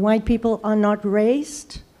 white people are not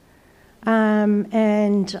raced,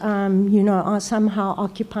 and are somehow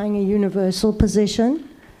occupying a universal position.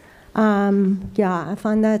 Yeah, I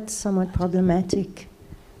find that somewhat problematic.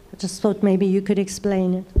 I just thought maybe you could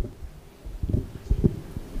explain it.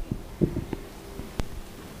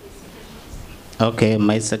 Okay,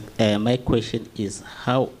 my question is,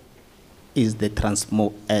 how is the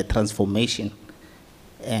transformation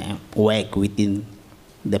work within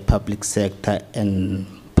the public sector and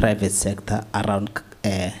private sector around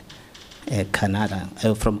Canada,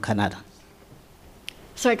 from Canada?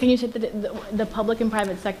 Sorry, can you say the public and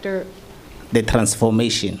private sector? The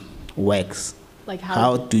transformation works Like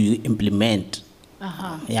how do you implement?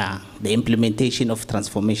 Yeah, the implementation of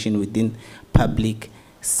transformation within public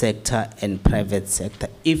sector and private sector,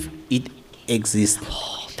 if it exists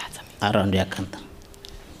around your country.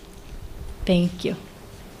 Thank you.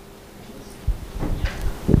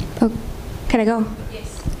 Oh, can I go?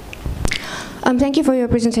 Yes. Thank you for your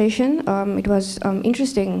presentation. It was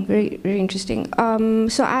interesting, very, very interesting.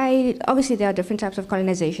 So obviously there are different types of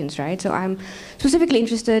colonizations, right? So I'm specifically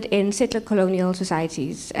interested in settler colonial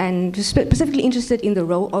societies and specifically interested in the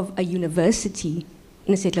role of a university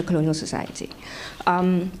in a settler colonial society.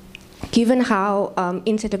 Given how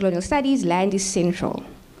in settler colonial studies, land is central.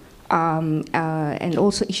 And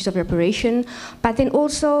also issues of reparation, but then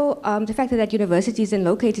also the fact that universities are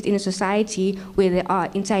located in a society where there are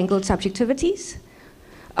entangled subjectivities,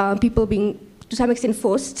 people being to some extent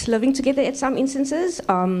forced living together at some instances,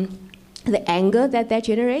 the anger that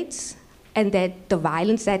generates, and that the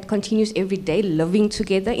violence that continues every day living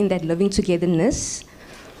together in that living togetherness.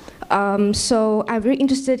 So I'm very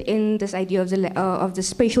interested in this idea of the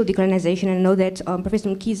spatial decolonization, and I know that Professor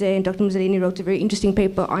Mkhize and Dr. Mzaleni wrote a very interesting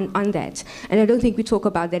paper on that. And I don't think we talk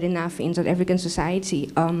about that enough in South African society.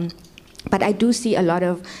 But I do see a lot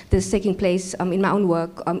of this taking place in my own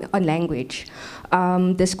work on language.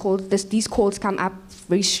 These calls come up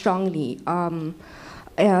very strongly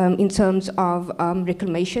in terms of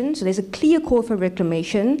reclamation. So there's a clear call for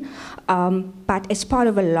reclamation, but as part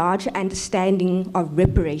of a larger understanding of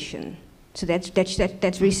reparation. So that's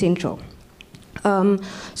very central.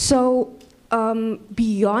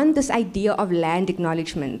 Beyond this idea of land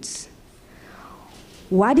acknowledgements,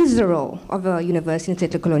 what is the role of a university in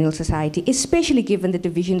settler colonial society, especially given the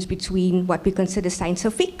divisions between what we consider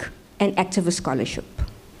scientific and activist scholarship?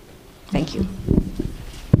 Thank you.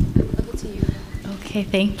 Okay,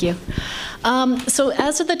 thank you. So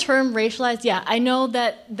as to the term racialized, yeah, I know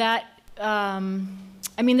that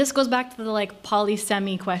I mean, this goes back to the like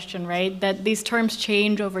poly-semi question, right? That these terms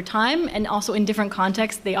change over time, and also in different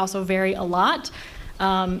contexts, they also vary a lot.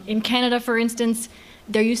 In Canada, for instance,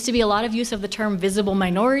 there used to be a lot of use of the term visible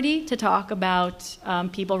minority to talk about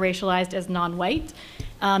people racialized as non-white.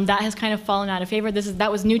 That has kind of fallen out of favor.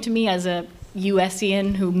 That was new to me as a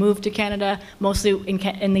USian who moved to Canada. Mostly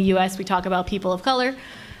in the US, we talk about people of color.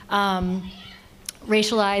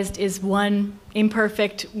 Racialized is one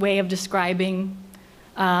imperfect way of describing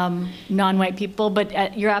non-white people,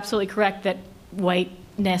 but you're absolutely correct that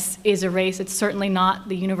whiteness is a race. It's certainly not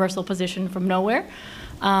the universal position from nowhere.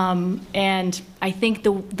 And I think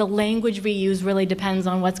the language we use really depends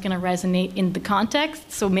on what's going to resonate in the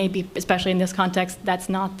context. So maybe, especially in this context,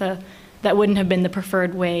 that wouldn't have been the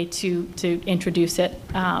preferred way to introduce it,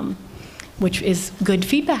 which is good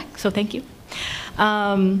feedback, so thank you.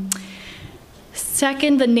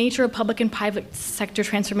 Second, the nature of public and private sector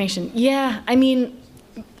transformation. Yeah, I mean,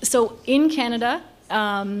 so in Canada,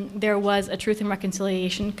 there was a Truth and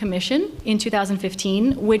Reconciliation Commission in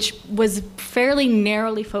 2015, which was fairly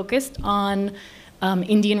narrowly focused on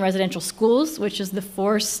Indian residential schools, which is the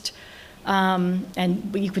forced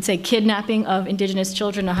and you could say kidnapping of Indigenous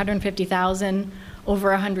children, 150,000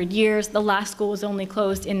 over 100 years. The last school was only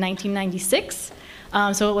closed in 1996.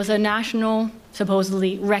 So it was a national,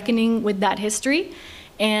 supposedly, reckoning with that history.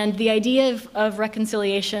 And the idea of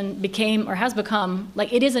reconciliation became, or has become,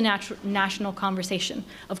 like it is a national conversation.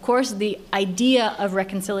 Of course, the idea of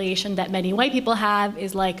reconciliation that many white people have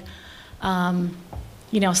is like,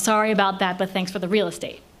 you know, sorry about that, but thanks for the real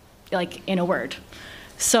estate, like in a word.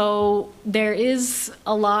 So there is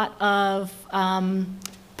a lot of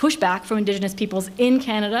pushback from Indigenous peoples in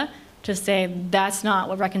Canada to say that's not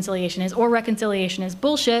what reconciliation is, or reconciliation is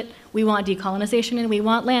bullshit, we want decolonization and we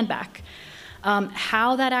want land back.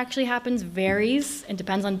 How that actually happens varies and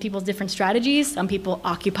depends on people's different strategies. Some people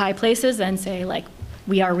occupy places and say like,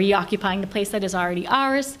 we are reoccupying the place that is already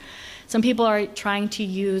ours. Some people are trying to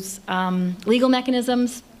use legal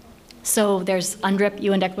mechanisms. So there's UNDRIP,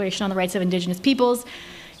 UN Declaration on the Rights of Indigenous Peoples.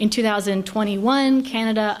 In 2021,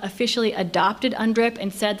 Canada officially adopted UNDRIP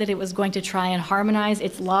and said that it was going to try and harmonize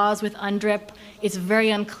its laws with UNDRIP. It's very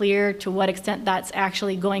unclear to what extent that's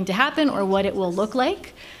actually going to happen or what it will look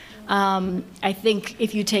like. I think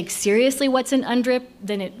if you take seriously what's in UNDRIP,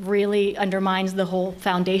 then it really undermines the whole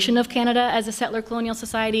foundation of Canada as a settler colonial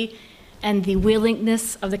society, and the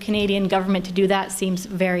willingness of the Canadian government to do that seems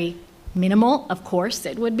very minimal. Of course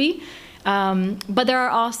it would be. But there are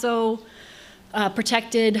also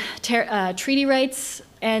protected treaty rights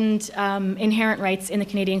and inherent rights in the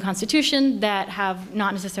Canadian Constitution that have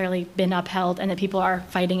not necessarily been upheld and that people are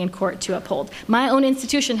fighting in court to uphold. My own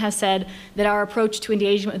institution has said that our approach to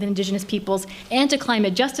engagement with Indigenous peoples and to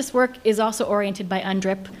climate justice work is also oriented by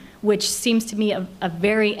UNDRIP, which seems to me a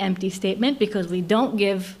very empty statement, because we don't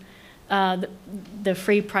give the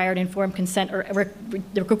free, prior, and informed consent, or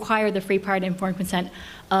require the free, prior, and informed consent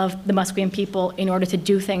of the Musqueam people in order to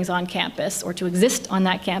do things on campus or to exist on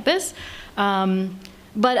that campus.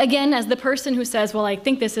 But again, as the person who says, well, I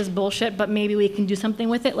think this is bullshit, but maybe we can do something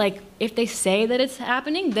with it, like, if they say that it's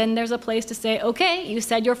happening, then there's a place to say, okay, you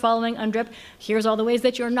said you're following UNDRIP, here's all the ways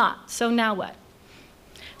that you're not, so now what?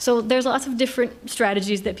 So there's lots of different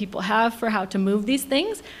strategies that people have for how to move these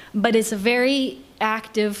things, but it's a very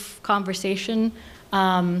active conversation,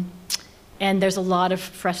 and there's a lot of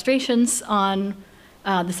frustrations on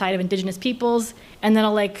the side of Indigenous peoples, and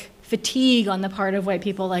then fatigue on the part of white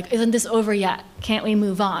people, like, isn't this over yet? Can't we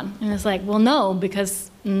move on? And it's like, well, no, because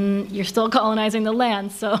you're still colonizing the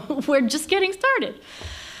land, so we're just getting started.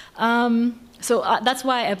 So that's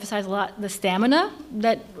why I emphasize a lot the stamina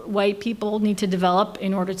that white people need to develop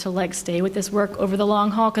in order to stay with this work over the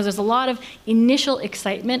long haul, because there's a lot of initial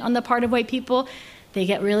excitement on the part of white people. They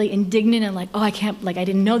get really indignant and oh, I can't, I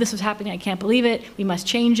didn't know this was happening, I can't believe it, we must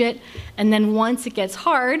change it. And then once it gets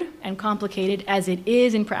hard and complicated, as it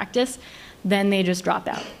is in practice, then they just drop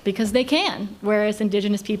out, because they can, whereas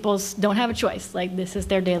Indigenous peoples don't have a choice. This is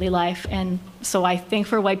their daily life. And so I think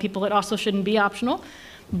for white people, it also shouldn't be optional,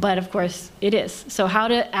 but of course it is. So how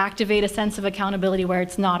to activate a sense of accountability where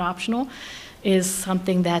it's not optional is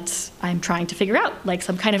something that I'm trying to figure out,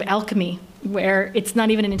 some kind of alchemy, where it's not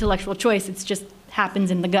even an intellectual choice, it's just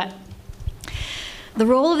happens in the gut. The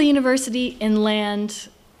role of the university in land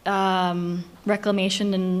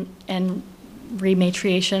reclamation and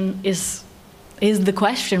rematriation is the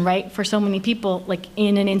question, right, for so many people,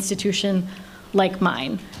 in an institution like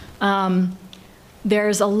mine.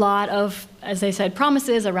 There's a lot of, as I said,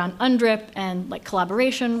 promises around UNDRIP and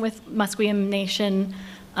collaboration with Musqueam Nation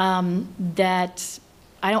that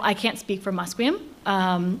I can't speak for Musqueam,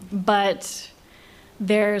 but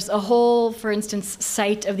there's a whole, for instance,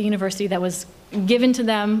 site of the university that was given to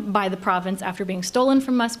them by the province after being stolen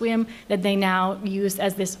from Musqueam that they now use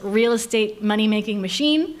as this real estate money-making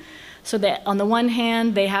machine. So that on the one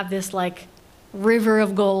hand, they have this river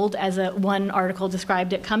of gold, as one article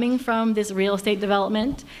described it, coming from this real estate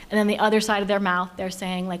development. And then the other side of their mouth, they're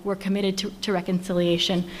saying we're committed to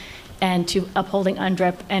reconciliation and to upholding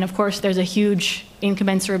UNDRIP. And of course, there's a huge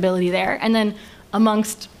incommensurability there. And then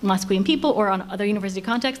amongst Musqueam people or on other university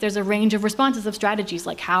contexts, there's a range of responses of strategies,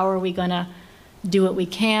 how are we gonna do what we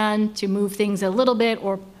can to move things a little bit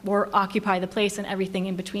or occupy the place and everything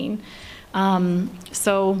in between.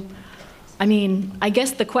 So, I mean, I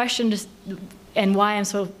guess the question and why I'm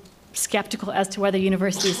so skeptical as to whether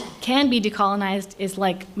universities can be decolonized is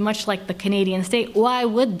much like the Canadian state. Why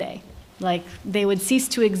would they? They would cease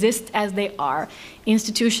to exist as they are.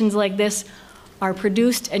 Institutions like this are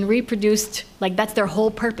produced and reproduced, that's their whole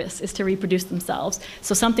purpose, is to reproduce themselves.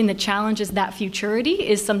 So something that challenges that futurity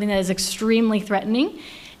is something that is extremely threatening,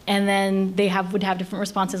 and then they would have different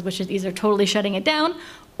responses, which is either totally shutting it down,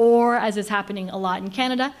 or, as is happening a lot in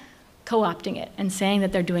Canada, co-opting it and saying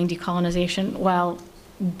that they're doing decolonization while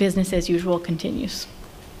business as usual continues.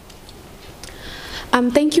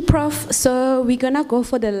 Thank you, Prof. So we're gonna go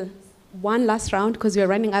for the one last round because we're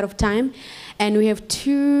running out of time. And we have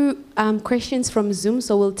two questions from Zoom,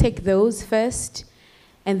 so we'll take those first,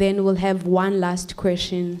 and then we'll have one last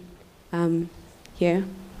question here.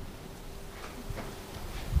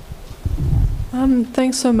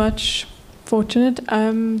 Thanks so much, Fortunate.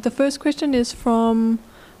 The first question is from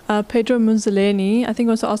Pedro Munzeleni. I think he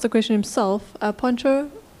wants to ask the question himself.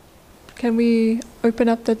 Poncho, can we open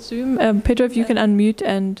up that Zoom? Pedro, if you can unmute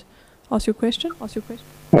and ask your question.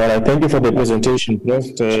 Well, thank you for the presentation, Prof.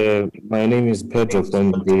 My name is Pedro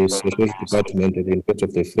from the Social Department at the University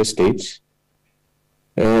of the Free State.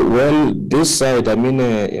 Well, this side, I'm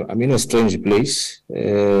in a strange place.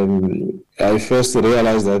 I first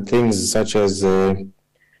realized that things such as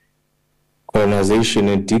colonization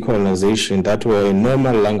and decolonization that were a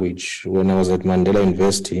normal language when I was at Mandela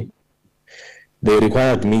University, they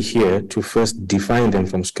required me here to first define them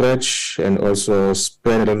from scratch and also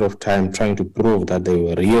spend a lot of time trying to prove that they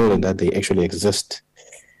were real and that they actually exist.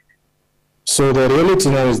 So the reality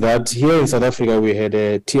now is that here in South Africa, we had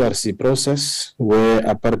a TRC process where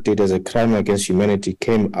apartheid as a crime against humanity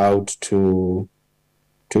came out to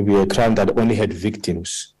be a crime that only had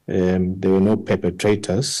victims. There were no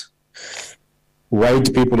perpetrators.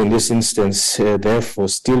 White people in this instance, therefore,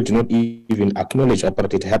 still do not even acknowledge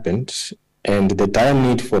apartheid happened. And the dire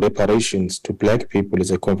need for reparations to Black people is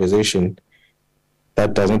a conversation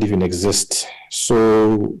that does not even exist.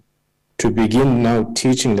 So to begin now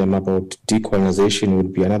teaching them about decolonization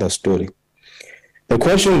would be another story. The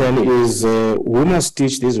question then is, who must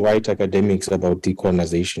teach these white academics about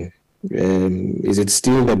decolonization? Is it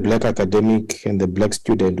still the black academic and the black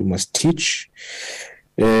student who must teach?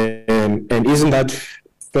 And isn't that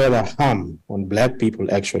further harm on black people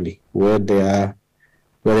actually, where they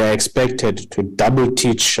are expected to double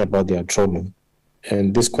teach about their trauma?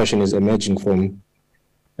 And this question is emerging from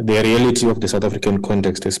the reality of the South African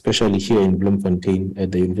context, especially here in Bloemfontein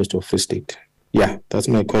at the University of Free State. Yeah, that's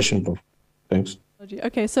my question, Prof. Thanks.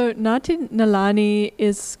 Okay, so Nati Nalani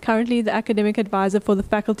is currently the academic advisor for the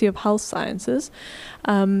Faculty of Health Sciences.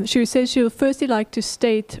 She says she would firstly like to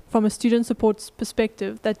state from a student support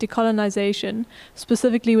perspective that decolonization,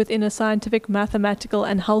 specifically within a scientific, mathematical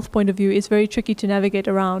and health point of view, is very tricky to navigate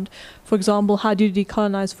around. For example, how do you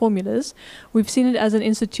decolonize formulas? We've seen it as an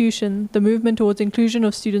institution, the movement towards inclusion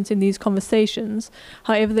of students in these conversations.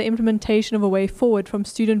 However, the implementation of a way forward from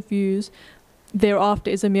student views thereafter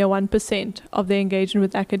is a mere 1% of their engagement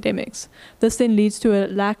with academics. This then leads to a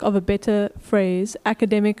lack of a better phrase,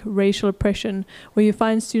 academic racial oppression, where you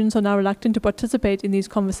find students are now reluctant to participate in these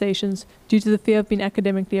conversations due to the fear of being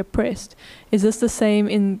academically oppressed. Is this the same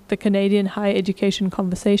in the Canadian higher education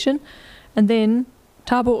conversation? And then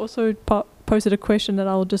Thabo also posted a question that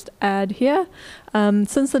I'll just add here.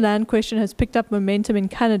 Since the land question has picked up momentum in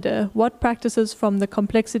Canada, what practices from the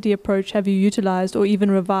complexity approach have you utilized or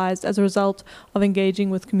even revised as a result of engaging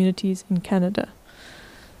with communities in Canada?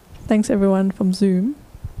 Thanks everyone from Zoom.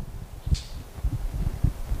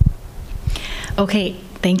 Okay,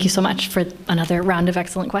 thank you so much for another round of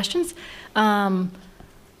excellent questions.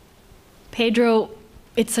 Pedro,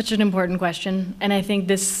 it's such an important question, and I think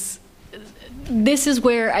this is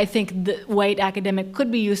where I think the white academic could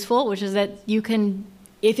be useful, which is that you can,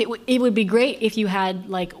 it would be great if you had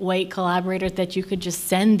like white collaborators that you could just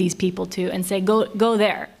send these people to and say, go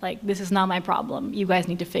there. Like, this is not my problem. You guys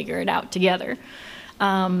need to figure it out together.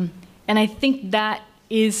 And I think that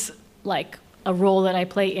is like a role that I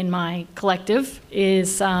play in my collective,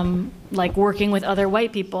 is like working with other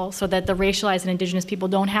white people so that the racialized and indigenous people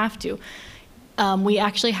don't have to. We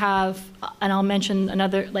actually have, and I'll mention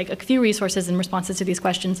another, like a few resources in responses to these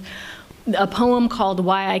questions, a poem called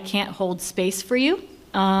Why I Can't Hold Space for You,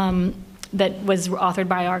 that was authored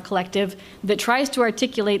by our collective, that tries to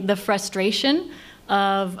articulate the frustration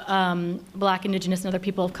of Black, Indigenous, and other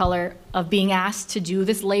people of color of being asked to do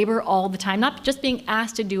this labor all the time, not just being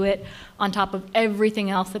asked to do it on top of everything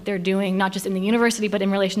else that they're doing, not just in the university, but in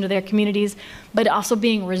relation to their communities, but also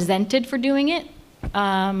being resented for doing it.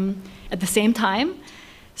 At the same time.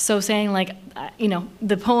 So saying like, you know,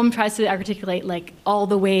 the poem tries to articulate like all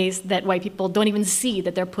the ways that white people don't even see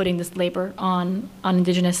that they're putting this labor on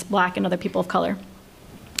Indigenous, Black, and other people of color.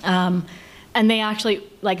 And they actually,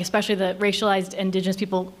 like especially the racialized Indigenous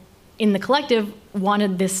people in the collective,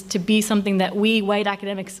 wanted this to be something that we white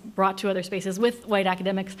academics brought to other spaces with white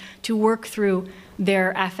academics to work through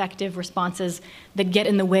their affective responses that get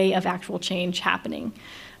in the way of actual change happening.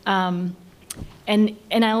 And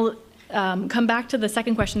I'll come back to the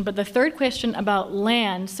second question, but the third question about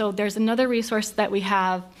land, so there's another resource that we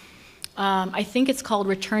have, I think it's called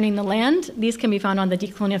Returning the Land. These can be found on the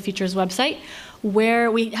Decolonial Futures website,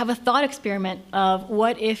 where we have a thought experiment of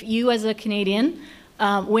what if you as a Canadian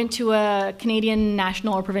went to a Canadian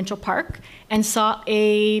national or provincial park and saw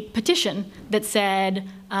a petition that said,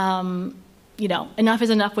 you know, enough is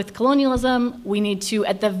enough with colonialism, we need to,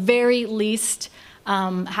 at the very least,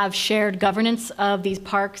 have shared governance of these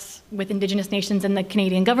parks with Indigenous nations and the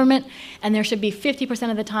Canadian government, and there should be 50%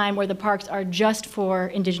 of the time where the parks are just for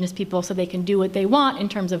Indigenous people so they can do what they want in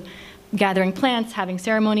terms of gathering plants, having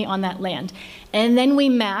ceremony on that land. And then we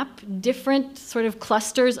map different sort of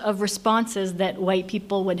clusters of responses that white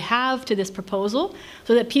people would have to this proposal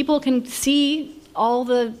so that people can see all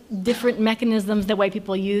the different mechanisms that white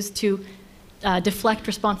people use to deflect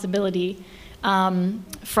responsibility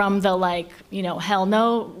from the like, you know, hell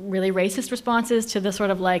no, really racist responses to the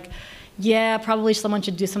sort of like, yeah, probably someone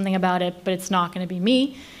should do something about it, but it's not going to be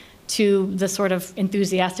me, to the sort of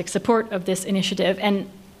enthusiastic support of this initiative. And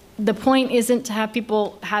the point isn't to have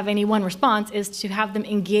people have any one response, is to have them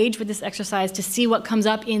engage with this exercise to see what comes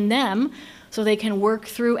up in them so they can work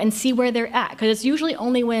through and see where they're at. Because it's usually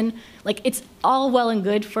only when, like, it's all well and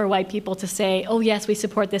good for white people to say, oh yes, we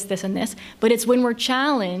support this, this, and this, but it's when we're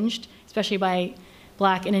challenged, especially by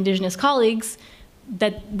Black and Indigenous colleagues,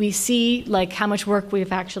 that we see like how much work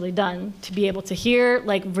we've actually done to be able to hear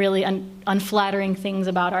like really unflattering things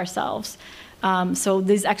about ourselves. So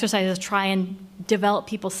these exercises try and develop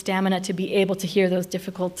people's stamina to be able to hear those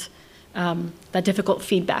difficult, that difficult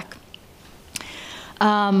feedback.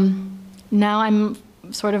 Now I'm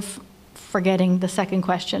sort of forgetting the second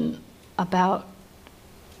question about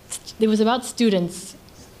It was about students.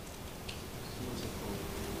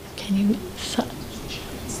 Can you? So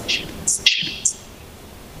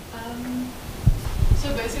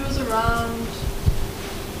basically, it was around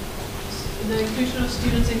the inclusion of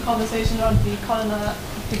students in conversation around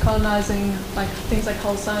decolonizing, like things like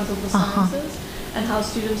whole science of the sciences, and how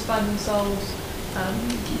students find themselves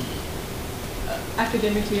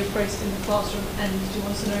academically oppressed in the classroom. And she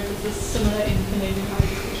wants to know if this is similar in Canadian higher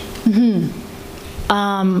education.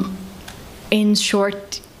 In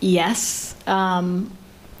short, yes. I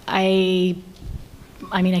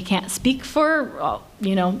mean, I can't speak for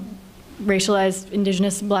racialized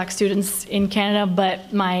Indigenous Black students in Canada,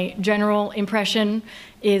 but my general impression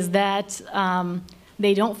is that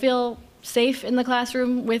they don't feel safe in the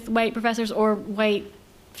classroom with white professors or white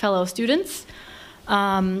fellow students.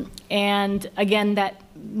 And again, that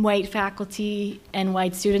white faculty and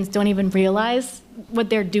white students don't even realize what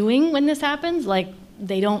they're doing when this happens. Like,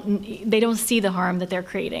 they don't see the harm that they're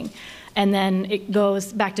creating. And then it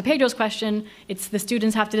goes back to Pedro's question. It's the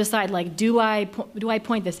students have to decide, like, do I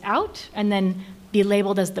point this out and then be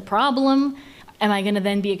labeled as the problem? Am I going to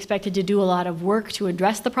then be expected to do a lot of work to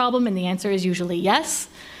address the problem? And the answer is usually yes.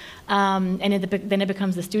 And then it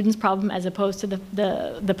becomes the student's problem as opposed to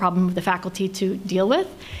the problem of the faculty to deal with.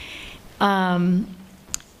 And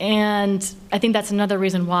I think that's another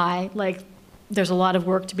reason why, like, there's a lot of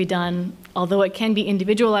work to be done, although it can be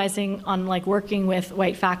individualizing on, like, working with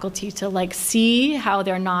white faculty to, like, see how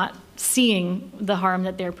they're not seeing the harm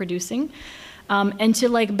that they're producing, and to,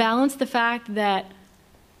 like, balance the fact that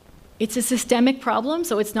it's a systemic problem.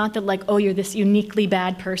 So it's not that, like, oh, you're this uniquely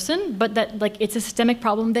bad person, but that, like, it's a systemic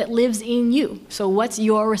problem that lives in you. So what's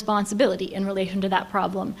your responsibility in relation to that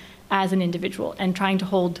problem as an individual, and trying to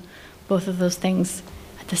hold both of those things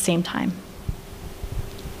at the same time.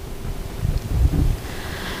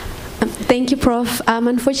 Thank you, Prof.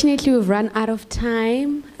 Unfortunately, we've run out of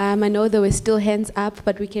time. I know there were still hands up,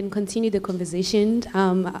 but we can continue the conversation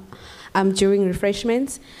during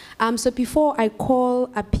refreshments. So before I call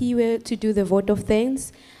Apiwe to do the vote of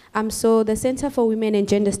thanks, so the Center for Women and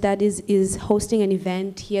Gender Studies is hosting an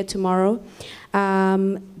event here tomorrow.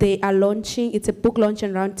 They are launching, it's a book launch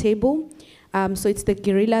and roundtable. So it's The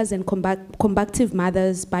Guerrillas and Combative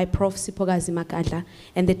Mothers by Prof. Sipogazi Makadla.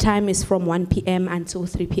 And the time is from 1 p.m. until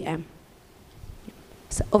 3 p.m.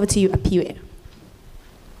 So over to you, Apiwe.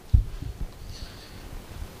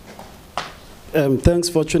 Thanks,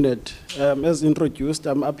 Fortunate. As introduced,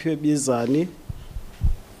 I'm Apiwe Bizani.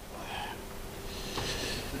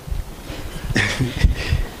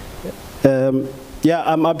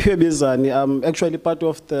 I'm Apiwe Bizani. I'm actually part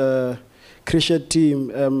of the CriSHET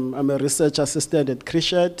team. I'm a research assistant at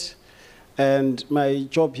CriSHET, and my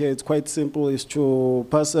job here is quite simple, is to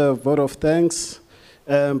pass a vote of thanks.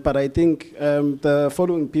 But I think the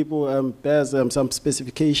following people bears some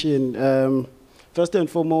specification. First and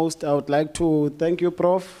foremost, I would like to thank you,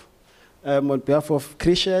 Prof, on behalf of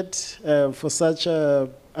CriSHET for such an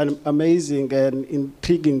amazing and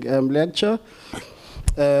intriguing lecture.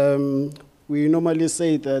 We normally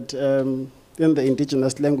say that in the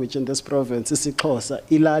indigenous language in this province, isiXhosa,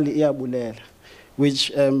 ilali iyabulela,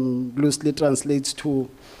 which loosely translates to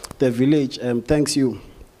the village. Thanks you.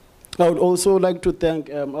 I would also like to thank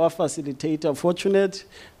our facilitator, Fortunate.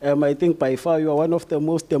 I think by far you are one of the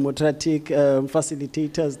most democratic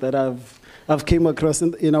facilitators that I've came across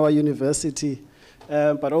in our university.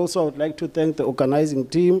 But also I would like to thank the organizing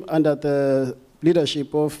team under the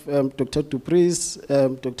leadership of Dr. Dupris,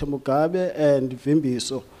 Dr. Mugabe, and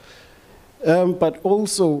Vimbiso. But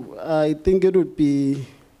also, I think it would be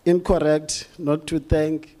incorrect not to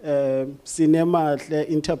thank Cinema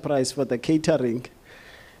Enterprise for the catering,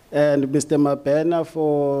 and Mr. Mabena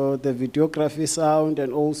for the videography sound,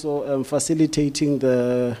 and also facilitating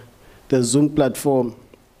the Zoom platform.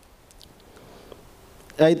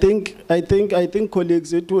 I think,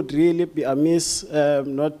 colleagues, it would really be amiss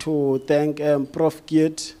not to thank Prof.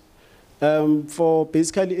 Geert for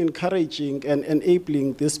basically encouraging and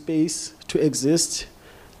enabling this space to exist,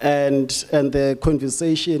 and the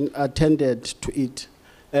conversation attended to it.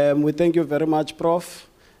 We thank you very much, Prof.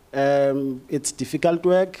 It's difficult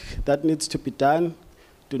work that needs to be done.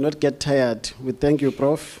 Do not get tired. We thank you,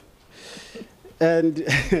 Prof. And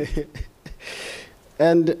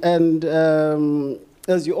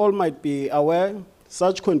as you all might be aware,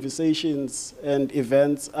 such conversations and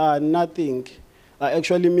events are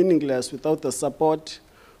actually meaningless without the support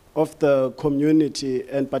of the community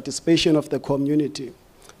and participation of the community.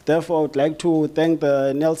 Therefore, I would like to thank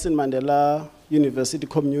the Nelson Mandela University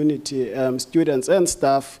community, students and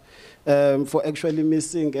staff, for actually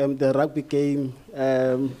missing the rugby game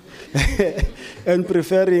and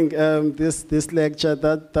preferring this lecture.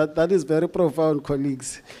 That is very profound,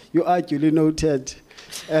 colleagues. You are duly noted.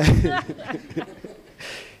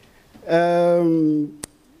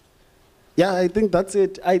 Yeah, I think that's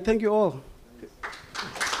it. I thank you all.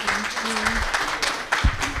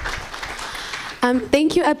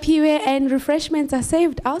 Thank you, Apiwe, and refreshments are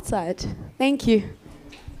served outside. Thank you.